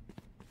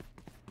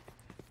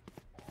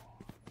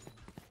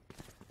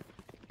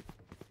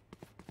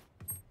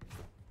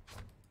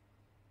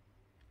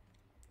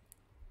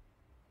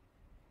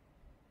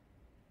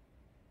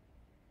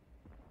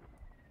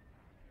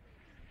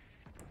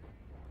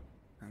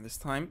 And this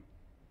time,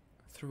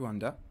 through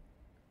under,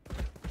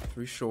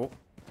 through short.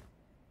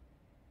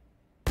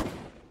 A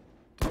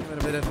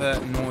little bit of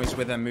a noise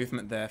with their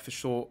movement there, for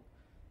sure.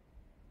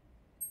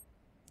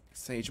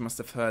 Sage must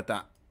have heard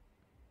that.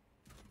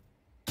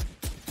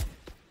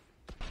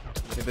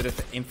 A bit of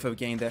the info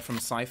gain there from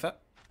Cypher.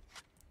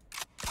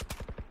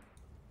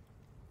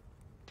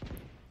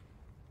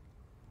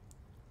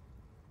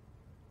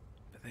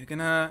 But they're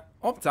gonna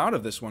opt out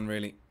of this one,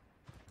 really.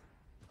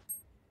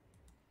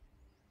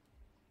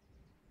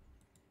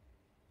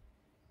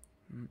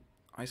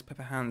 Ice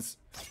Pepper Hands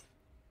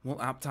will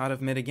opt out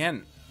of mid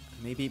again.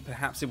 Maybe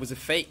perhaps it was a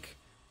fake,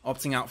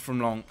 opting out from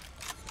long.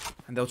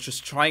 And they'll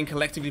just try and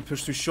collectively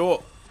push through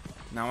short.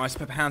 Now Ice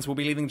Pepper Hands will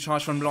be leaving the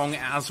charge from long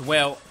as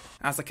well.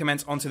 As they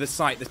commence onto the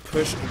site, this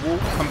push will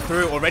come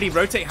through. Already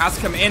Rotate has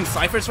come in.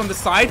 Cypher is from the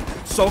side.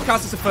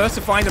 Soulcast is the first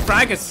to find the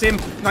frag as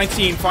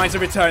Sim19 finds a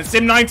return.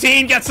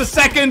 Sim19 gets a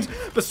second,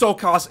 but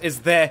Soulcast is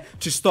there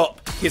to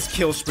stop his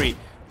kill spree.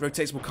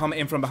 Rotates will come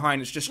in from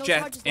behind. It's just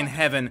Jet in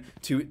heaven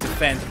to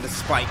defend the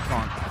spike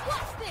plant.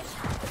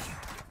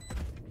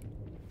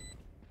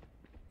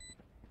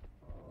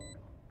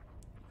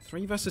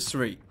 3 versus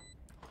 3.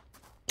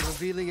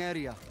 Revealing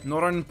area.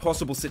 Not an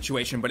impossible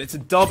situation, but it's a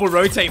double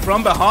rotate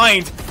from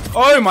behind.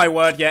 Oh my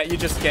word, yeah, you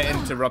just get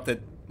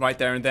interrupted right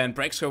there and then.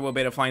 Brexco will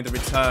be able to find the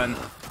return.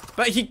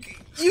 But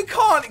you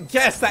can't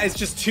guess that it's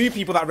just 2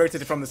 people that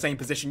rotated from the same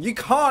position. You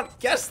can't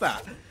guess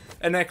that.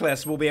 And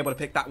Necklace will be able to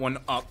pick that one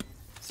up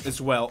as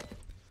well.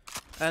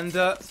 And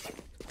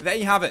there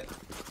you have it.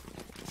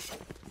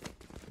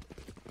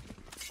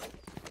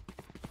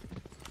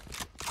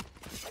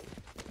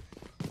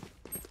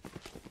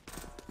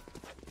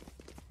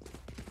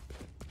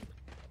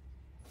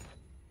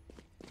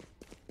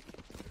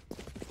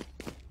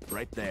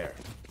 Right there.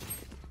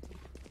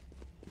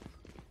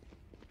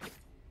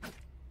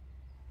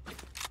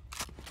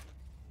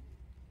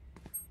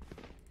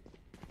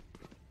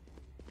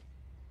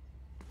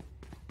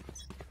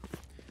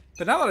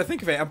 But now that I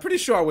think of it, I'm pretty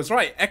sure I was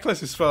right.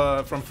 Eklis is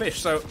from Fish,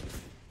 so...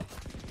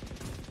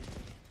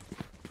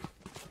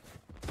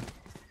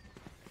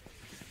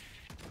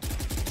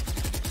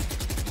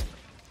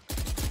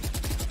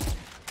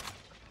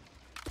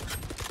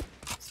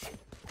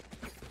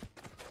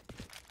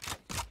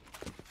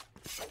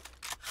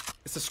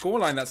 It's a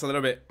scoreline that's a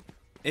little bit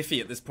iffy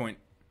at this point.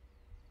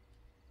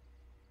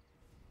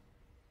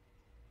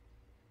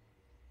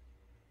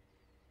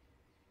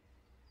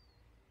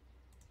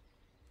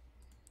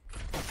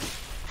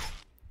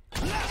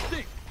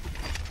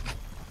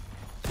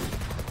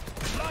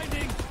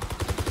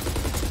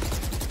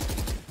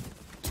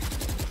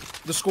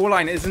 The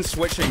scoreline isn't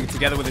switching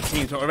together with the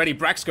team, so already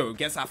Braxco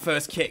gets that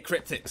first kit.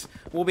 Cryptix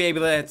will be able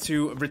there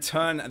to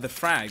return the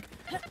frag.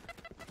 We'll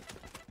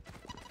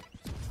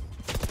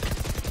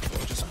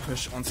just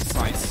push onto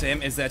side.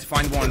 Sim is there to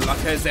find one.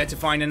 Lucka is there to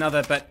find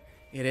another, but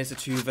it is a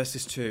 2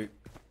 versus 2.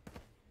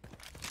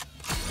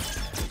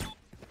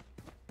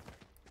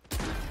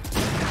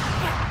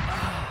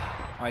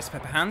 Ice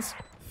Pepper Hands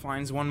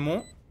finds one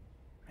more.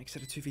 Makes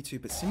it a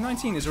 2v2, but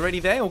Sim19 is already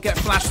there. Will get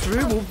flashed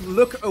through. Will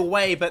look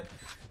away, but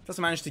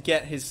doesn't manage to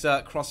get his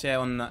crosshair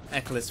on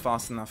Eklis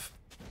fast enough.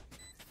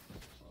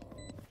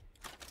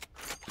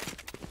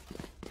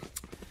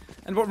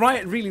 And what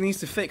Riot really needs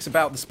to fix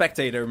about the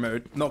spectator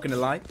mode, not gonna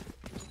lie,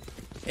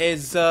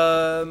 is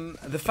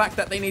the fact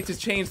that they need to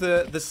change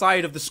the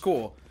side of the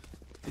score.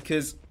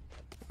 Because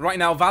right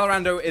now,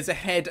 Valorando is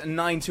ahead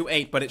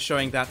 9-8, but it's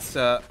showing that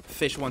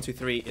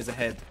Fish123 is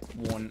ahead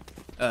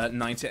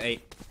 9-8.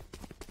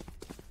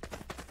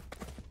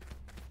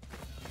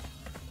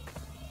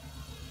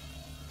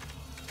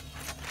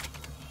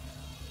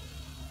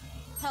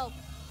 Help.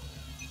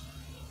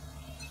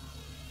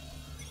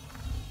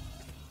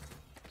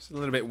 It's a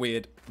little bit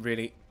weird,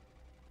 really.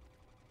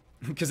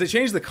 Because they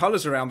changed the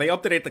colors around. They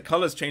updated the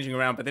colors changing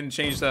around, but didn't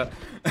change the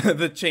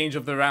the change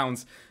of the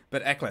rounds.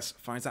 But Ekless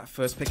finds that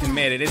first pick in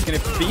mid. It is going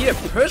to be a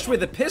push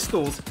with the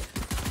pistols.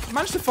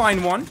 Managed to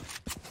find one.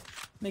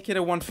 Make it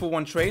a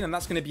 1-for-1 trade, and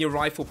that's going to be a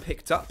rifle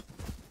picked up.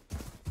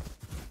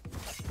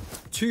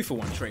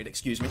 2-for-1 trade,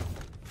 excuse me.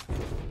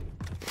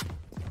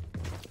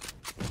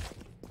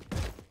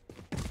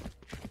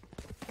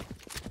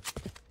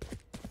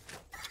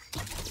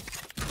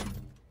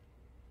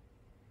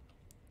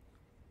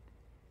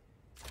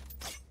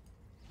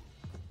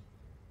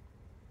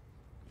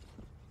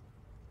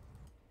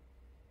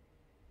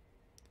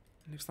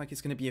 Looks like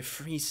it's going to be a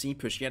free C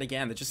push yet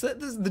again. The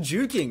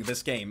juking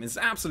this game is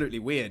absolutely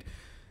weird.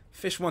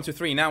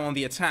 Fish123 now on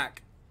the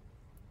attack.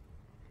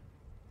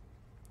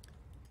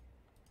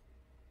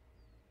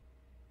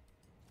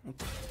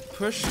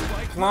 Push,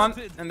 plant,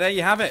 and there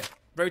you have it.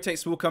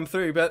 Rotates will come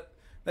through, but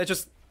they're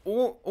just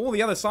all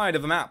the other side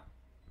of the map.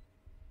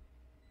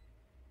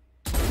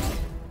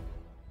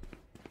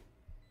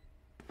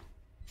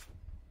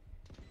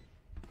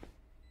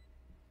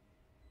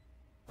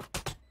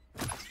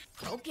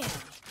 Okay.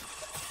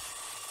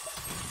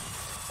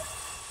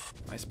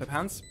 Nice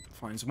Pepans.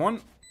 Finds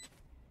one.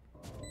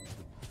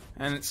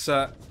 And it's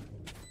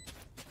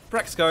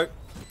Brexco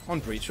on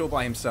Breach all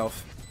by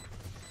himself.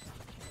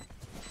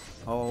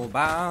 All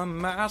by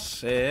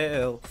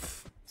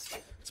myself.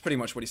 That's pretty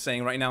much what he's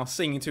saying right now.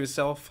 Singing to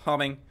himself,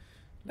 humming.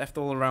 Left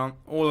all around,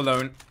 all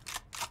alone.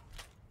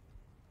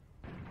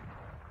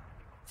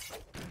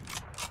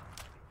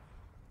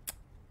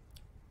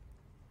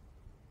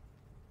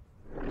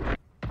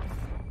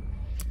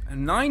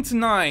 And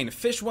 9-9.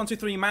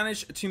 Fish123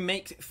 managed to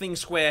make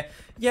things square.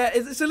 Yeah,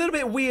 it's a little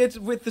bit weird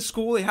with the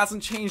score. It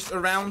hasn't changed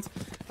around.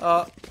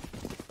 I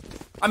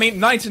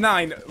mean,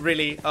 9-9,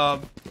 really.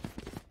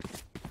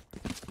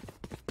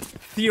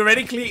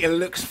 Theoretically, it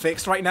looks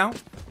fixed right now.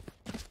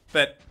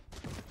 But,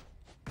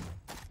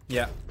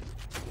 yeah.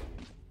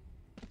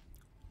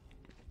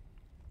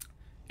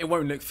 It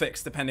won't look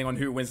fixed depending on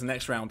who wins the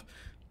next round.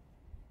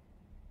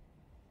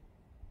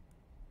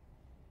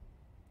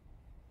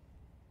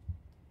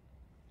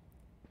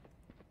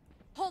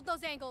 Hold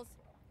those angles.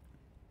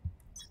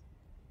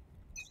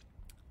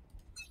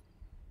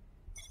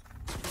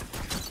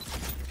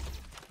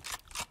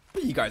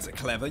 But you guys are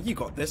clever. You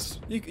got this.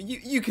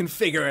 You can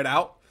figure it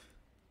out.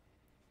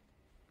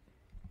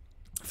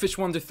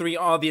 Fish123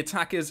 are the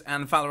attackers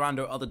and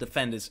Valorando are the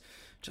defenders.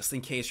 Just in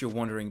case you're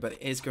wondering, but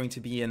it is going to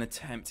be an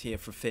attempt here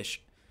for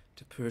Fish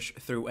to push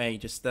through A.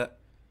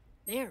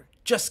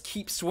 Just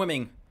keep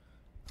swimming.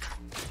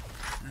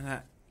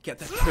 And get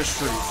that push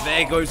through.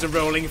 There goes the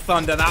Rolling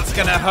Thunder. That's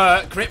gonna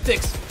hurt.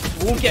 Cryptics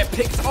will get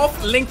picked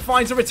off. Link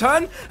finds a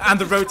return, and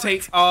the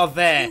rotates are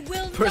there.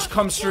 Push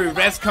comes through.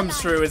 Res comes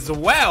through as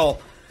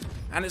well.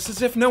 And it's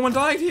as if no one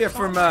died here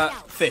from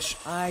Fish.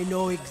 I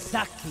know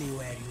exactly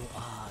where you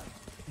are.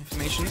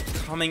 Information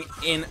coming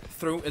in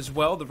through as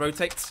well. The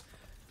rotates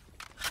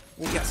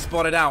will get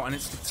spotted out, and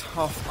it's a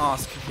tough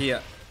ask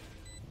here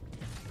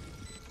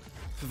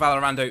for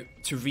Valorando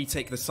to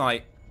retake the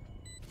site.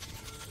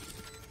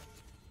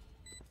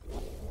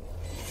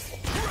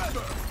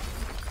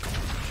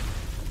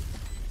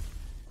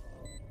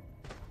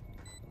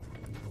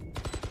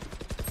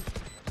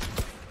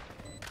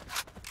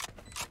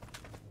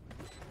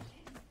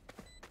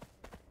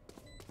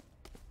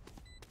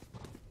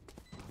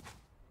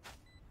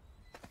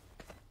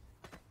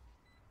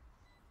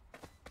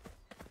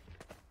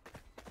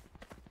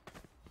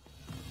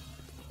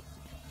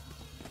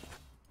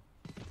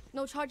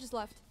 No charges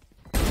left.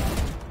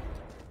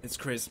 It's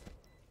Chris.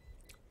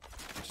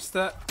 Just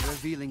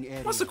Revealing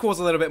area. wants to cause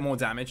a little bit more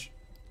damage.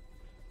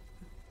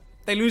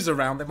 They lose a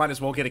round, they might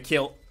as well get a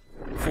kill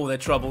for their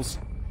troubles.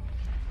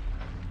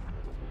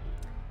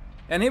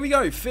 And here we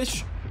go,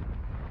 Fish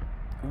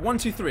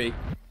 1-2-3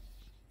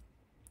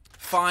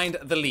 find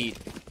the lead.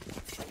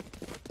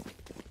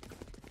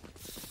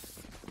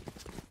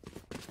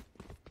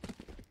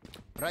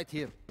 Right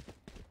here.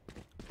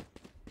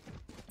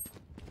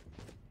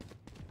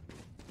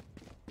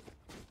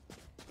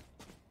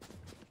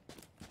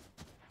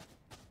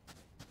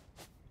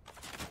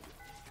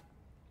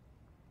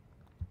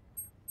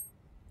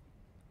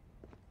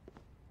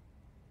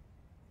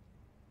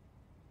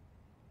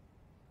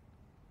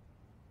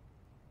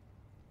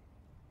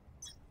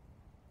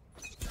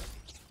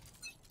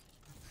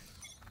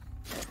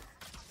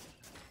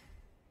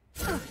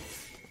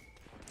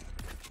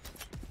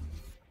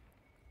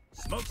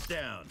 Smoke's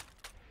down.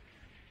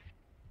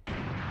 A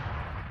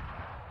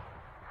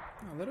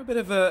little bit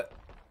of a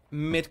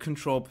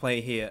mid-control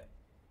play here.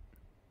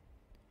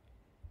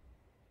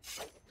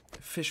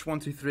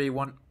 Fish123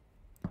 want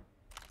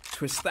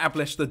to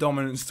establish the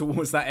dominance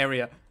towards that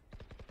area.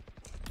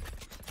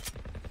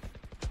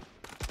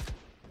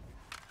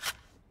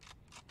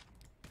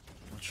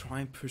 I'll try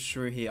and push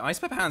through here. Ice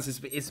Pepper Hands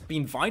has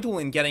been vital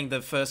in getting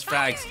the first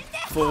frags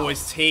for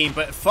his team,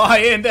 but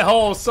fire in the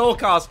hole.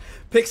 Soulcast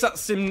picks up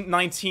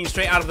Sim19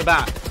 straight out of the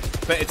bat,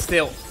 but it's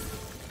still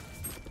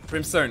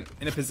Brimstone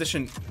in a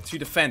position to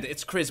defend.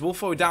 It's Chris. Will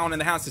throw down in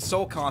the hands to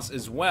Soulcast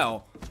as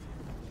well.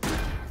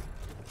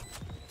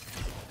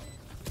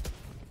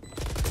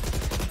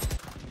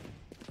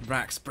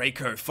 Rax,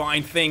 Breako,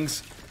 find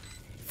things.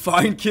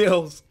 Find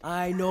kills.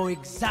 I know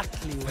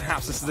exactly where.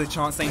 Perhaps this is the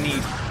chance they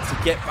need to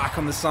get back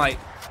on the site.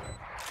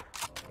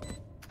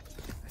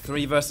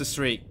 3 versus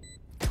 3.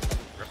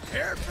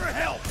 Prepare for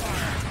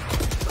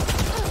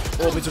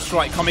hellfire. Orbital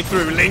strike coming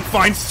through. Link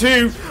finds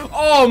 2.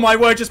 Oh my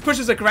word, just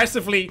pushes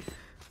aggressively.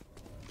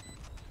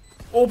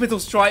 Orbital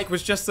strike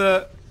was just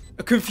a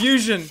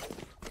confusion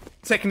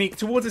technique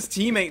towards his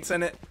teammates,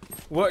 and it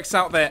works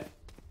out there.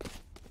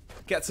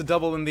 Gets a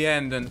double in the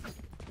end, and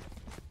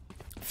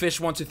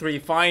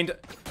Fish123 find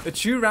a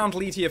 2-round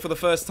lead here for the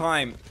first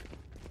time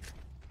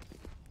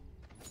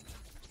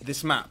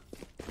this map.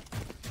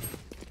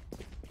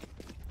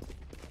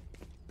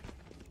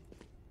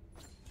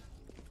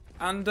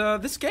 And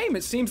this game,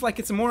 it seems like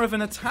it's more of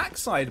an attack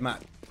side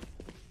map,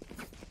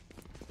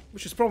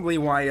 which is probably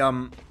why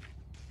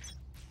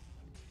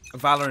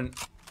Valorando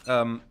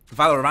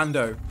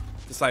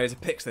decided to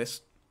pick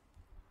this.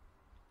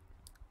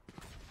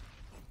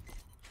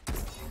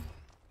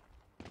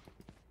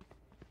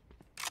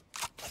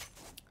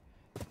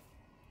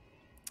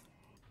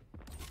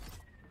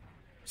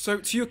 So,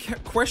 to your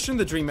question,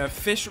 the Dreamer,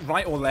 Fish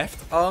right or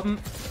left?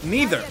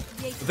 Neither.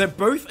 They're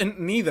both in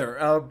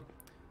neither.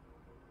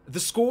 The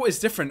score is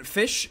different.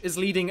 Fish is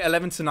leading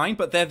 11-9,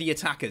 but they're the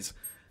attackers.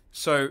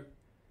 So,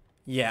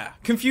 yeah.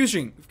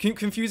 Confusing.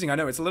 Confusing, I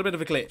know. It's a little bit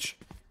of a glitch.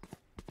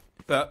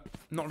 But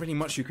not really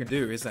much you can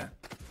do, is there?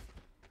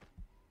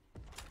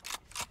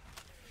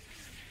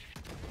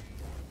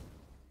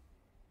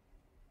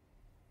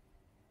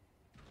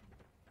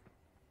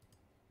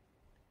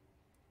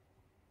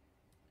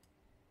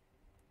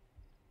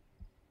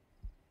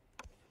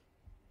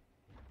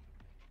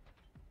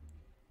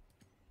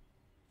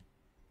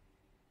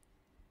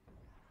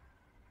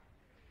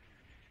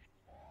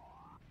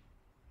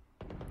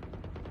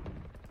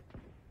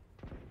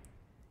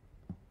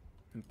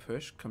 And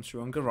push comes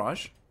through on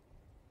garage.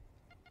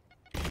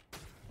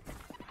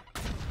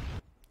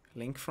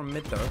 Link from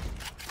mid though.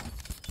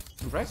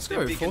 Rex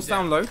go, falls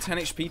down low, 10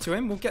 HP to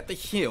him. We'll get the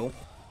heal.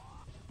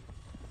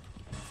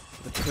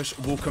 The push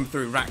will come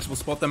through. Rax will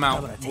spot them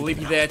out. Will he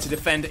be there to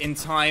defend in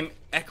time?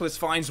 Eccles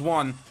finds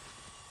one.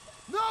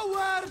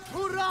 Nowhere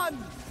to run.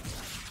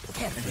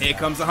 And here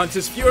comes the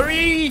Hunter's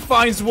Fury.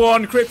 Finds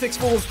one. Cryptix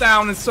falls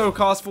down, and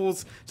Soulcast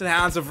falls to the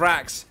hands of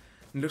Rax.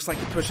 And looks like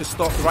the push has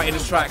stopped right in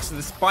his tracks. So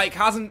the spike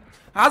hasn't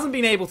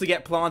been able to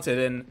get planted,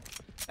 and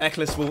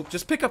Eccles will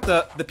just pick up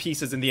the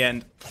pieces in the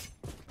end.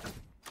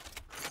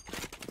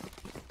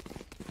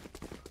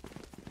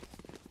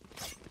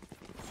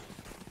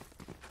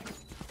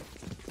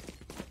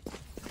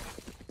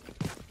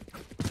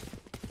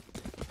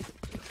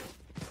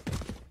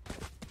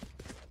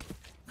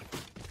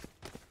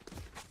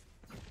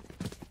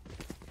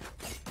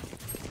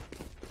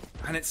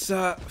 And it's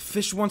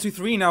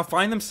Fish123 now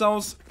find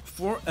themselves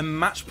for a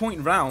match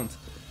point round.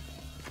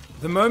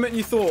 The moment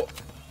you thought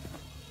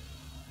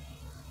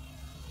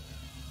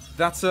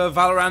that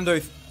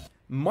Valorando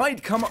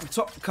might come up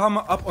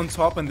on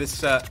top on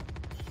this map,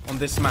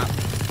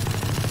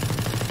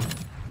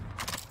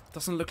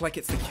 doesn't look like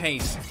it's the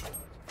case.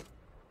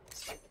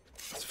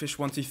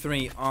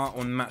 Fish123 are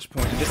on match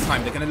point, and this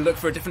time they're going to look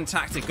for a different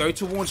tactic. Go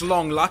towards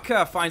long.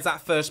 Laka finds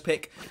that first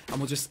pick and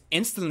will just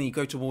instantly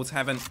go towards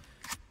heaven.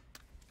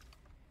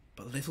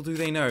 But little do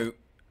they know,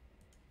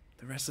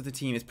 the rest of the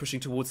team is pushing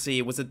towards C.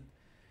 It was a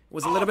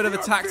little bit of a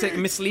tactic,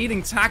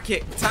 misleading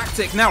tactic.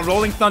 Now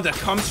Rolling Thunder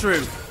comes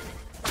through.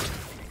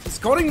 It's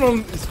gotten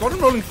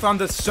Rolling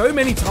Thunder so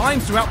many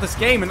times throughout this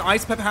game, and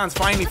Ice Pepper Hands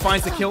finally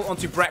finds the kill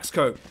onto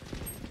Brexco.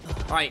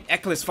 Alright,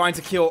 Eccles finds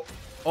a kill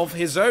of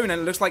his own,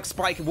 and it looks like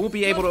Spike will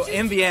be able to,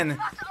 in the end,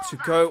 to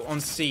go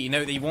on C.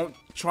 No, they won't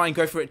try and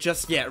go for it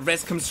just yet.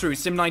 Res comes through.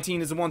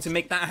 Sim19 is the one to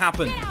make that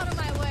happen. Get out of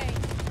my way.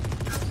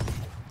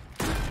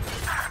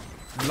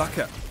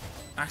 Laka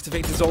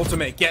activates his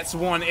ultimate, gets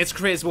one. It's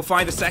Chris. We'll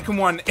find the second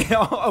one.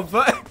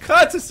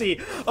 Courtesy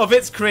of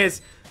It's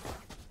Chris.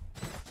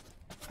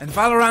 And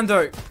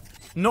Valorando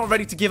not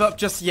ready to give up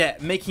just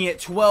yet, making it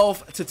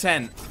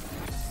 12-10.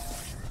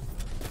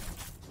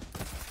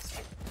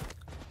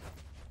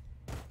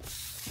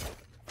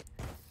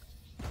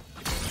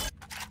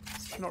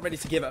 Not ready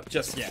to give up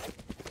just yet.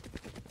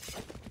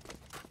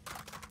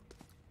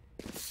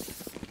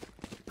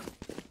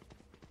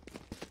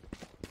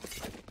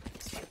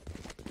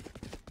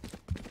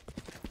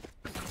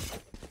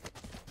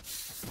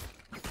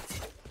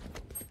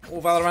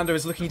 All Valorando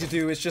is looking to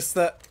do is just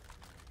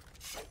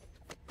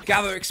get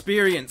gather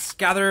experience,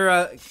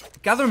 gather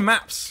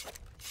maps,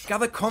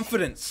 gather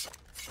confidence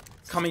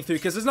coming through,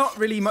 because there's not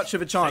really much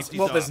of a chance.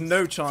 Well, there's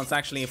no chance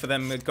actually for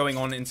them going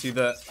on into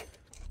the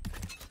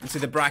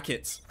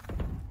brackets.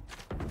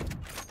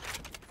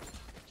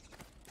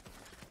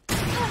 Look,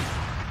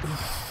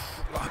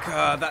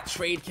 that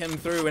trade came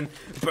through, and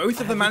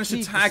both of them managed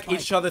to tag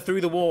each other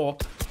through the wall.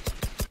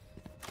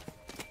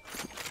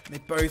 They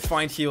both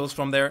find heals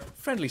from their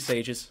friendly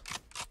sages.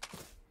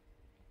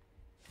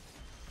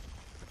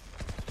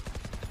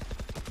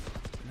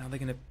 Now they're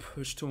going to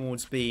push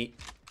towards B.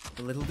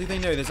 Little do they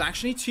know, there's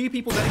actually 2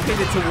 people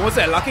dedicated towards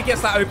it. Lucky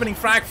gets that opening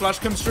frag. Flush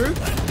comes through.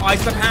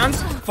 Ice up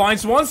hands.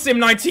 Finds one.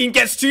 Sim19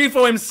 gets 2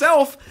 for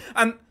himself.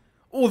 And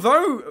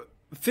although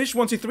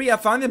Fish123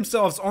 have found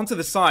themselves onto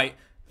the site,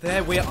 they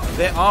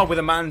are with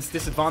a man's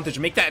disadvantage.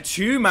 Make that a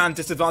 2-man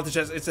disadvantage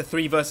as it's a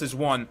 3 versus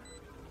 1.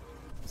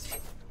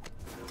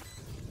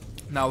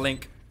 Now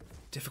Link.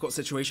 Difficult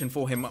situation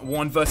for him.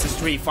 1 versus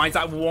 3. Finds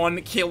that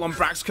 1 kill on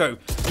Braxco.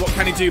 What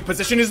can he do?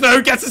 Position is no.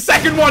 Gets a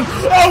second one.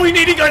 Oh, we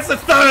need he gets a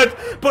third.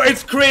 But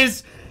it's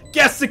Chris.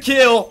 Gets the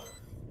kill.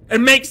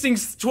 And makes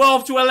things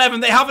 12 to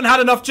 11. They haven't had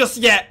enough just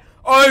yet.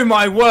 Oh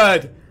my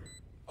word.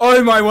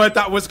 Oh my word,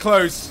 that was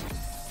close.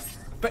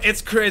 But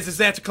it's Chris is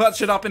there to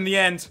clutch it up in the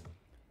end.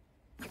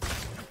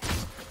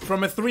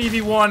 From a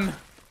 3v1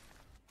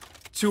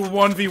 to a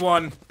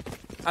 1v1.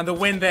 And the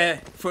win there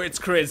for it's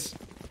Chris.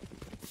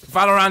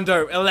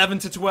 Valorando, 11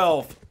 to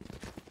 12.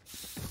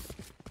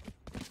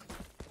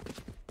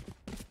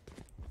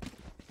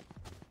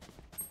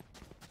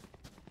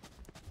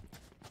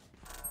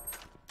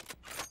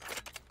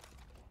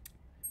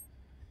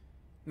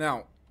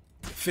 Now,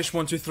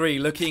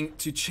 Fish123 looking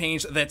to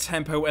change their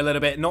tempo a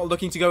little bit, not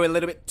looking to go a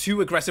little bit too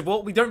aggressive.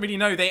 Well, we don't really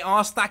know. They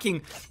are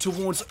stacking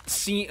towards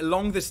C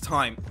long this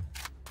time.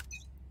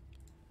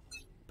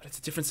 But it's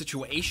a different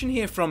situation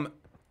here from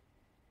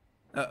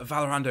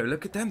Valorando.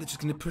 Look at them. They're just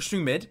going to push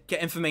through mid,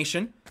 get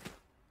information.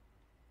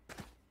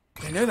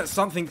 They know that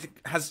something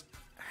has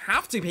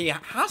to be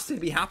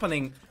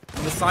happening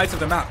on the sides of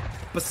the map.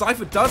 But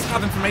Cypher does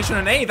have information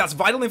on A. That's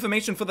vital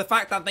information for the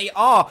fact that they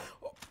are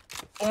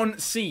on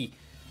C.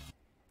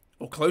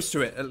 Or close to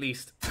it, at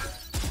least.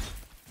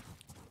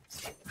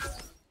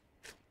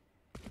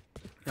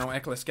 Now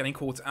Echolas getting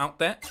caught out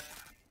there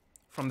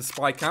from the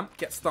spy camp.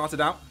 Gets started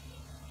out.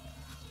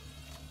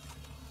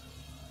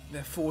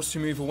 They're forced to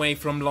move away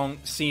from long,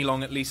 C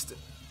long at least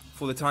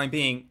for the time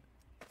being.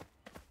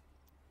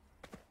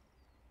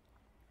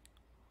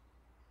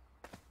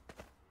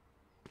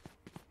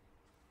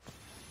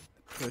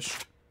 Push.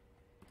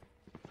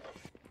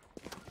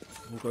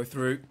 We'll go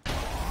through.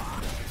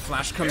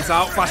 Flash comes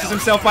out, flashes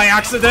himself by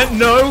accident.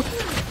 No!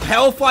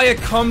 Hellfire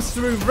comes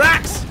through.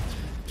 Rax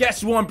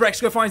gets one.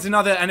 Brexco finds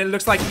another, and it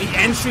looks like the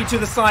entry to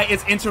the site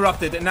is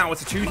interrupted. And now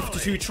it's a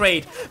 2-to-2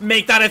 trade.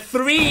 Make that a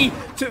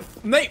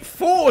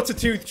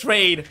 4-to-2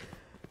 trade.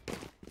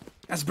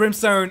 As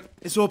Brimstone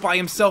is all by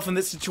himself in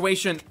this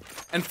situation,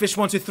 and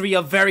Fish123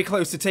 are very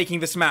close to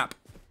taking this map.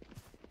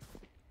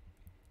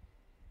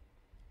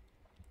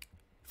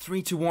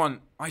 3-to-1.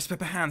 Ice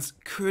Pepper Hands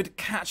could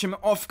catch him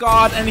off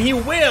guard, and he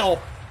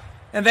will!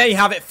 And there you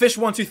have it.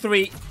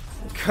 Fish123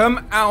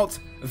 come out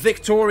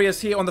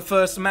victorious here on the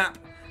first map.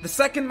 The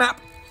second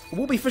map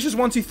will be Fish's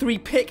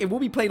 1-2-3 pick. It will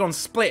be played on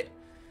split.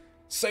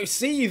 So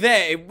see you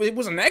there. It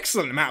was an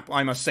excellent map,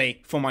 I must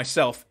say, for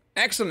myself.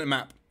 Excellent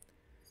map.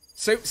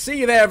 So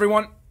see you there,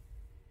 everyone.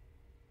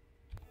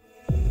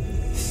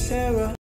 Sarah.